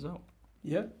more of a result.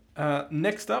 Yeah.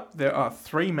 Next up, there are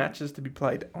 3 matches to be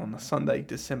played on Sunday,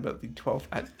 December the 12th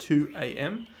at 2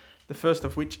 a.m. The first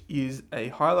of which is a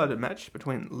highlighted match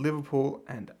between Liverpool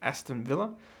and Aston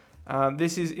Villa.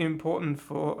 This is important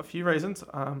for a few reasons,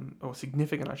 or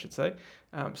significant, I should say.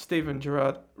 Steven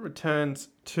Gerrard returns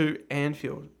to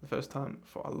Anfield the first time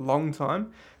for a long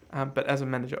time, but as a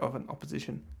manager of an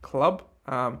opposition club.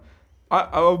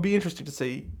 I'll be interested to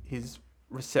see his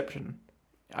reception.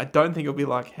 I don't think it'll be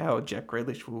like how Jack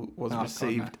Grealish was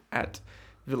received at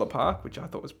Villa Park, which I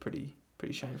thought was pretty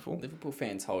shameful. Liverpool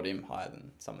fans hold him higher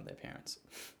than some of their parents.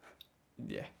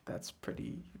 Yeah, that's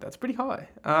pretty high.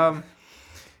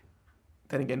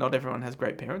 Then again, not everyone has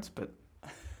great parents, but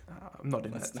I'm not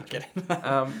in Let's that not situation. get into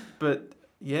that. But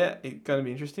yeah, it's going to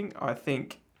be interesting. I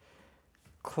think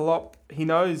Klopp, he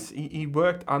knows, he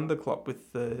worked under Klopp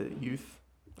with the youth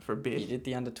for a bit. He did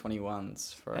the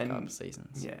under-21s for a couple of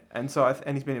seasons. Yeah, and so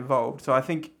and he's been involved. So I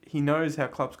think he knows how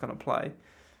Klopp's going to play.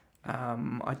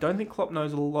 I don't think Klopp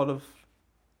knows a lot of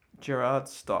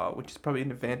Gerrard's style, which is probably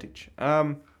an advantage.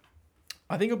 I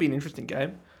think it'll be an interesting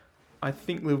game. I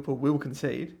think Liverpool will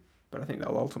concede, but I think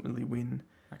they'll ultimately win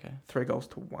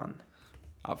 3-1.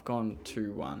 I've gone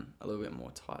 2-1, a little bit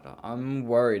more tighter. I'm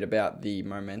worried about the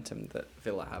momentum that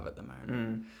Villa have at the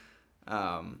moment.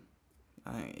 I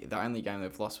think the only game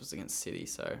they've lost was against City,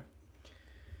 so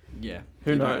yeah,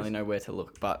 Who knows? Don't really know where to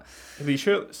look. But it'll be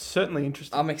certainly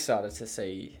interesting. I'm excited to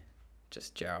see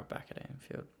just Gerrard back at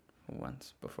Anfield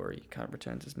once before he kind of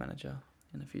returns as manager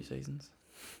in a few seasons.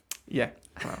 Yeah,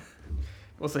 well,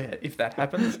 we'll see if that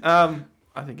happens. I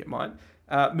think it might.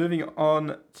 Moving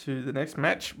on to the next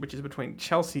match, which is between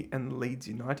Chelsea and Leeds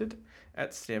United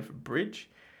at Stamford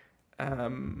Bridge.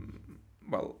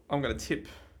 Well, I'm going to tip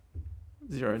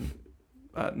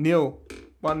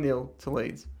 1-0 to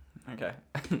Leeds. Okay.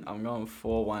 I'm going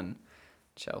 4-1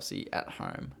 Chelsea at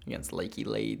home against leaky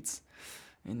Leeds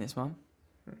in this one.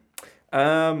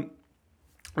 The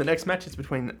next match is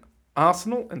between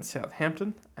Arsenal and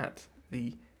Southampton at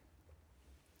the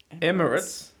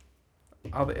Emirates,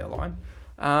 other airline.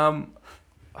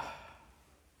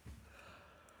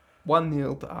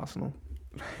 1-0 to Arsenal.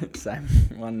 Same,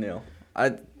 1-0. I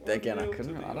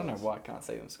don't know why I can't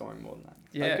see them scoring more than that.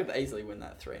 Yeah. They could easily win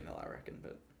that 3-0, I reckon,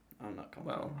 but I'm not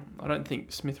confident. Well, I don't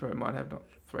think Smith Rowe might have not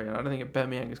 3. I don't think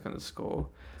Aubameyang is going to score.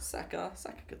 Saka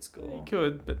could score. He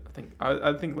could, but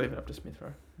I think leave it up to Smith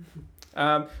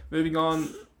Rowe. Moving on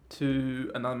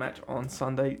to another match on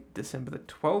Sunday, December the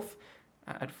 12th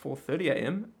at 4:30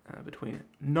 a.m. Between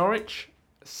Norwich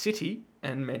City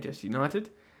and Manchester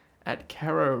United at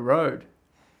Carrow Road.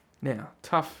 Now,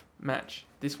 tough match,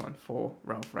 this one for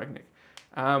Ralph Rangnick.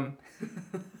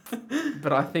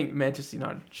 But I think Manchester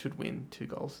United should win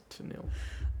 2-0.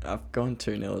 I've gone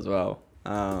 2-0 as well.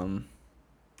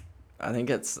 I think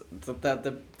it's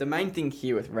the main thing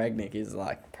here with Rangnick is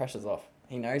like pressure's off.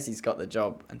 He knows he's got the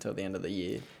job until the end of the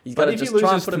year. He's got to just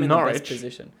try and put him in the best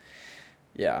position.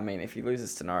 Yeah, I mean, if he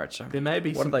loses to Norwich, There may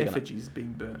be what some are they effigies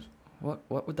being burnt.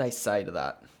 what would they say to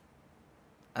that?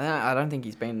 I don't think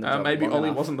he's been in the job Maybe long Ollie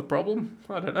enough. wasn't the problem.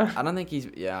 I don't know. I don't think he's...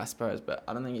 Yeah, I suppose, but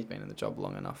I don't think he's been in the job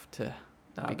long enough to be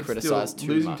But criticised still,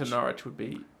 too losing much. to Norwich would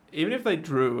be... Even if they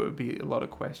drew, it would be a lot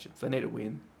of questions. They need a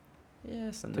win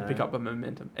Yes and to no. pick up a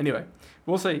momentum. Anyway,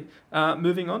 we'll see.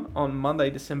 Moving on Monday,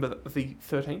 December the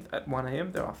 13th at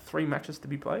 1am, there are 3 matches to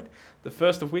be played. The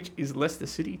first of which is Leicester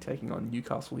City taking on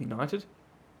Newcastle United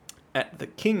at the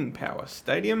King Power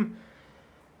Stadium.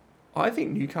 I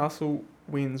think Newcastle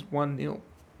wins 1-0.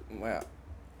 Wow.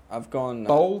 I've gone...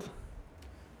 Bold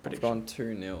I've prediction. gone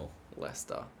 2-0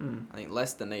 Leicester. I think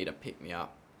Leicester need to pick me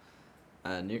up.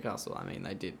 Newcastle, I mean,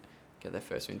 they did get their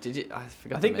first win. Did you? I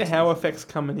forgot. I think the Howe effect's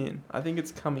coming in. I think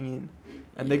it's coming in.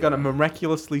 And they're going to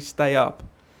miraculously stay up,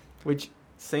 which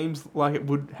seems like it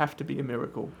would have to be a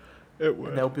miracle. It would.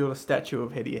 And they'll build a statue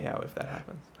of Eddie Howe if that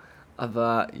happens.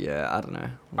 Yeah, I don't know.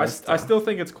 I still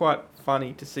think it's quite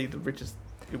funny to see the richest...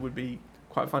 It would be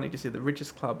quite funny to see the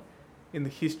richest club in the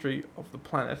history of the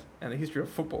planet and the history of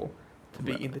football to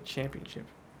be in the championship.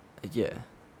 Yeah.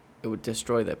 It would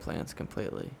destroy their plans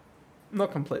completely.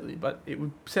 Not completely, but it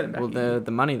would set them back. Well,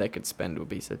 the money they could spend would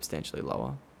be substantially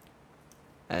lower.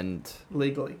 And...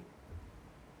 legally.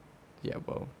 Yeah,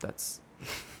 well, that's...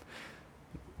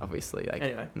 obviously,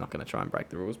 Anyway. I'm not going to try and break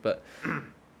the rules, but...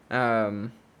 yeah.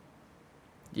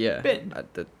 Ben.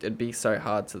 It'd be so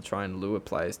hard to try and lure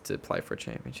players to play for a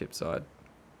championship side.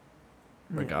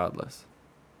 Regardless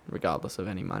of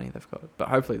any money they've got. But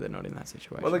hopefully they're not in that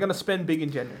situation. Well, they're going to spend big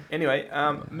in January. Anyway,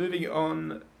 moving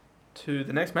on to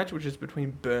the next match, which is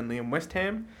between Burnley and West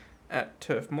Ham at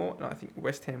Turf Moor. And I think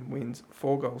West Ham wins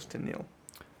 4-0.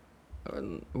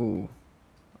 Ooh,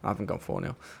 I haven't gone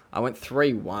 4-0. I went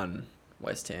 3-1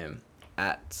 West Ham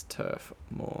at Turf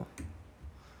Moor.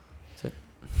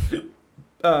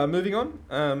 Moving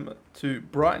on to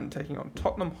Brighton taking on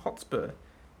Tottenham Hotspur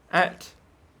at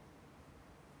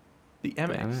the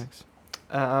Amex.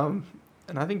 And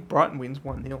I think Brighton wins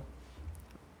 1-0.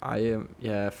 I am,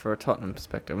 for a Tottenham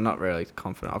perspective, I'm not really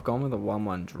confident. I've gone with a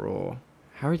 1-1 draw.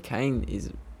 Harry Kane is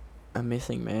a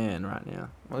missing man right now.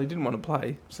 Well, he didn't want to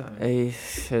play, so...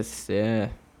 He's just,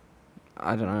 I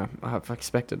don't know. I've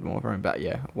expected more from him, but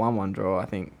 1-1 draw. I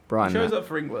think Brighton... He shows up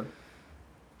for England.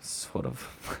 Sort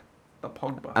of. The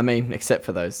Pogba. I mean, except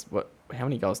for those... How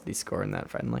many goals did he score in that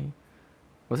friendly?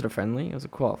 Was it a friendly? It was a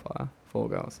qualifier. 4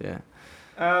 goals, yeah.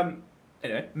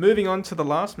 Anyway, moving on to the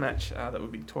last match that we'll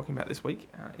be talking about this week.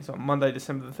 It's on Monday,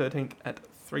 December the 13th at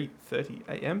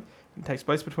 3:30am. It takes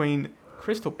place between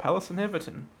Crystal Palace and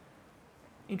Everton.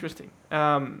 Interesting.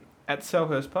 At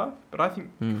Selhurst Park, but I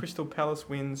think Crystal Palace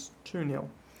wins 2-0.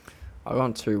 I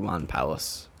went 2-1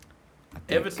 Palace.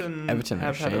 Everton have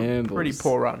had shambles. a pretty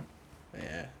poor run.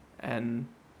 Yeah. And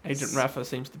Agent Rafa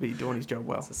seems to be doing his job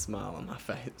well. It's a smile on my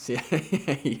face. Yeah,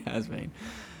 he has been.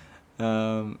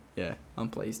 I'm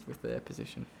pleased with their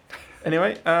position.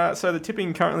 Anyway, so the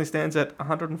tipping currently stands at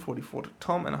 144 to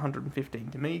Tom and 115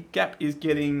 to me. Gap is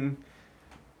getting...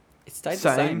 It stayed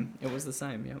the same. It was the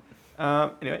same, yep.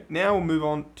 Anyway, now we'll move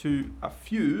on to a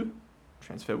few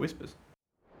transfer whispers.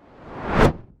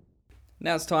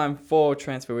 Now it's time for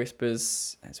Transfer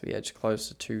Whispers. As we edge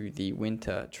closer to the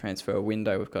winter transfer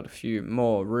window, we've got a few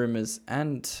more rumours,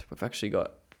 and we've actually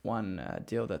got one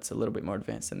deal that's a little bit more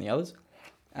advanced than the others.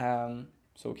 So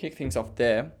we'll kick things off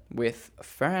there with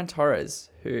Ferran Torres,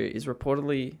 who is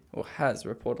reportedly, or has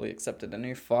reportedly accepted a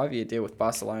new 5-year deal with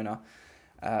Barcelona,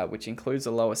 which includes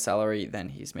a lower salary than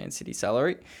his Man City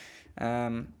salary.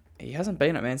 He hasn't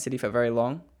been at Man City for very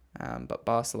long, but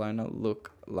Barcelona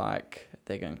look like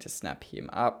they're going to snap him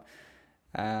up.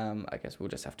 I guess we'll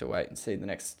just have to wait and see the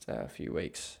next few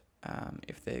weeks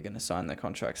if they're going to sign their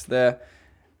contracts there.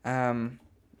 I'm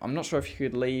not sure if he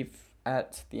could leave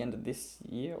at the end of this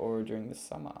year or during the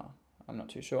summer. I'm not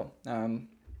too sure.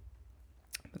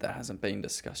 But that hasn't been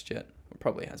discussed yet. It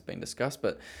probably has been discussed.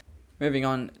 But moving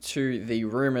on to the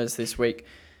rumours this week,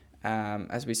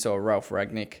 as we saw Ralph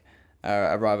Rangnick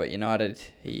arrive at United,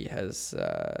 he has,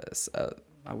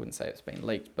 I wouldn't say it's been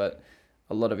leaked, but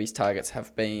a lot of his targets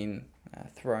have been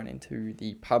thrown into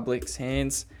the public's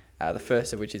hands. The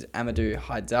first of which is Amadou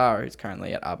Haidar, who's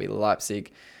currently at RB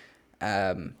Leipzig,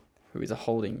 who is a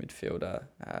holding midfielder,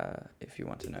 if you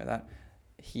want to know that.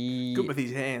 Good with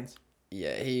his hands.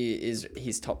 Yeah, he is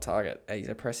his top target. He's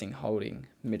a pressing holding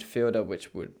midfielder,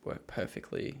 which would work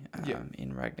perfectly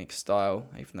in Rangnick's style,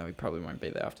 even though he probably won't be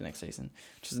there after next season.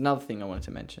 Which is another thing I wanted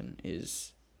to mention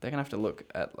is they're going to have to look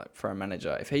at, for a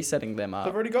manager. If he's setting them up...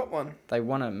 They've already got one. They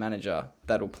want a manager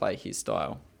that'll play his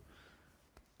style.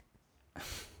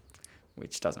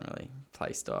 Which doesn't really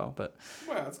play style, but...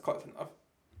 Well, it's close enough.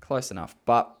 close enough.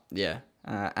 But yeah,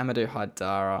 Amadou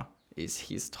Haidara is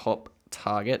his top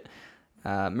target.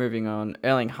 Moving on,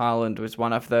 Erling Haaland was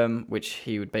one of them, which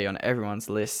he would be on everyone's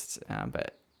list,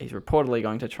 but he's reportedly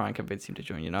going to try and convince him to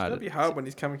join United. It'll be hard when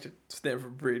he's coming to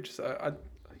Stamford Bridge, so I'd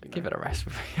give it a rest.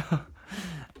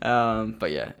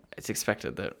 But yeah, it's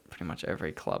expected that pretty much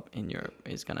every club in Europe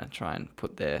is going to try and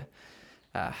put their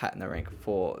hat in the ring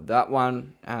for that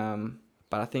one.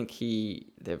 But I think he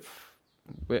is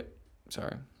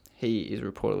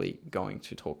reportedly going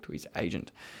to talk to his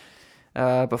agent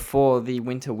before the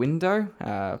winter window,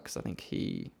 because I think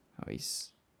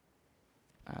he's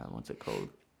what's it called?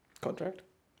 Contract?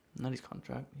 Not his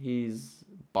contract. His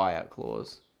buyout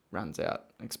clause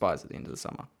expires at the end of the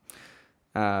summer.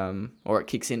 Or it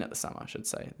kicks in at the summer, I should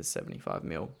say. There's 75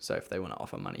 mil. So if they want to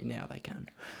offer money now, they can.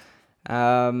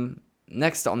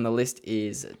 Next on the list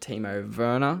is Timo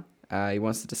Werner. He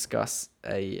wants to discuss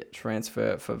a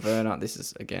transfer for Werner. This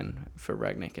is, again, for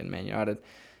Rangnick and Man United.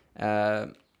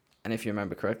 And if you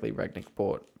remember correctly, Rangnick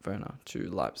bought Werner to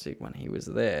Leipzig when he was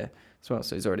there as well.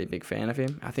 So he's already a big fan of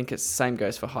him. I think it's same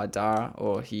goes for Haidara,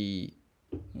 or he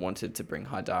wanted to bring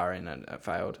Haidara in and it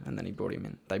failed, and then he brought him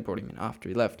in. They brought him in after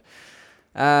he left.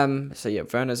 So yeah,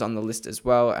 Werner's on the list as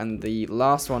well. And the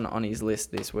last one on his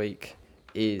list this week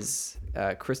is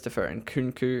Christopher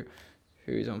Nkunku,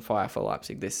 who's on fire for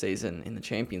Leipzig this season in the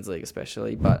Champions League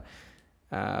especially. But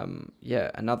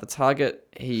another target.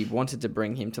 He wanted to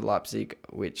bring him to Leipzig,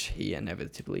 which he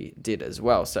inevitably did as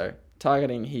well. So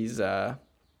targeting his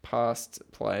past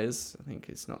players, I think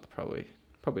it's not probably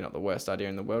not the worst idea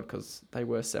in the world, because they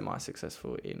were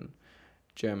semi-successful in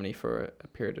Germany for a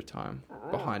period of time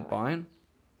behind Bayern.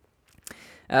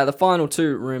 The final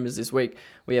two rumours this week,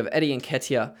 we have Eddie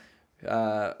Nketiah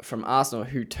from Arsenal,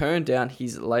 who turned down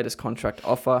his latest contract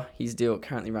offer. His deal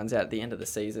currently runs out at the end of the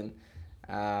season.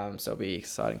 So it'll be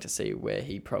exciting to see where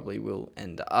he probably will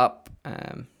end up.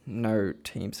 No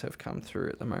teams have come through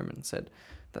at the moment and said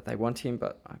that they want him,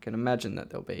 but I can imagine that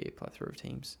there'll be a plethora of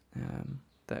teams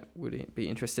that would be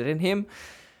interested in him.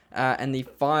 And the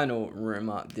final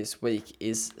rumour this week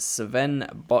is Sven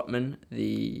Botman,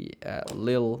 the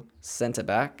Lille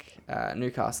centre-back.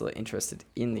 Newcastle are interested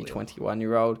in the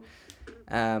 21-year-old.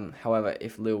 However,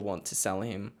 if Lille want to sell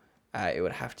him, it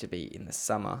would have to be in the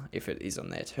summer. If it is on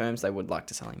their terms, they would like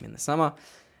to sell him in the summer.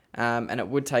 And it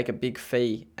would take a big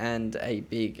fee and a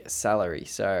big salary.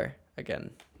 So,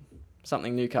 again,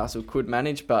 something Newcastle could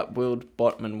manage, but will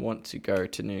Botman want to go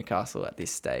to Newcastle at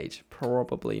this stage?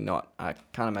 Probably not. I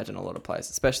can't imagine a lot of players,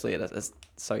 especially as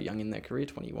so young in their career,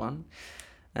 21.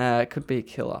 It could be a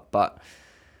killer. But,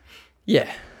 yeah,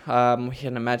 we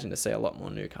can imagine to see a lot more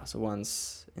Newcastle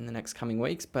ones in the next coming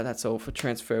weeks. But that's all for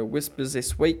Transfer Whispers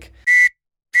this week.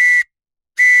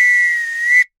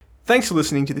 Thanks for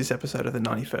listening to this episode of the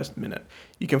 91st Minute.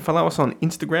 You can follow us on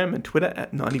Instagram and Twitter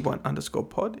at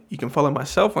 91_pod. You can follow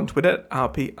myself on Twitter at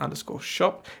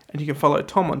RP_shop. And you can follow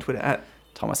Tom on Twitter at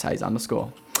Thomas Hayes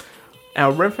 _.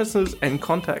 Our references and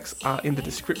contacts are in the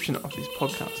description of this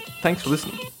podcast. Thanks for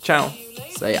listening. Ciao.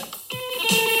 See ya.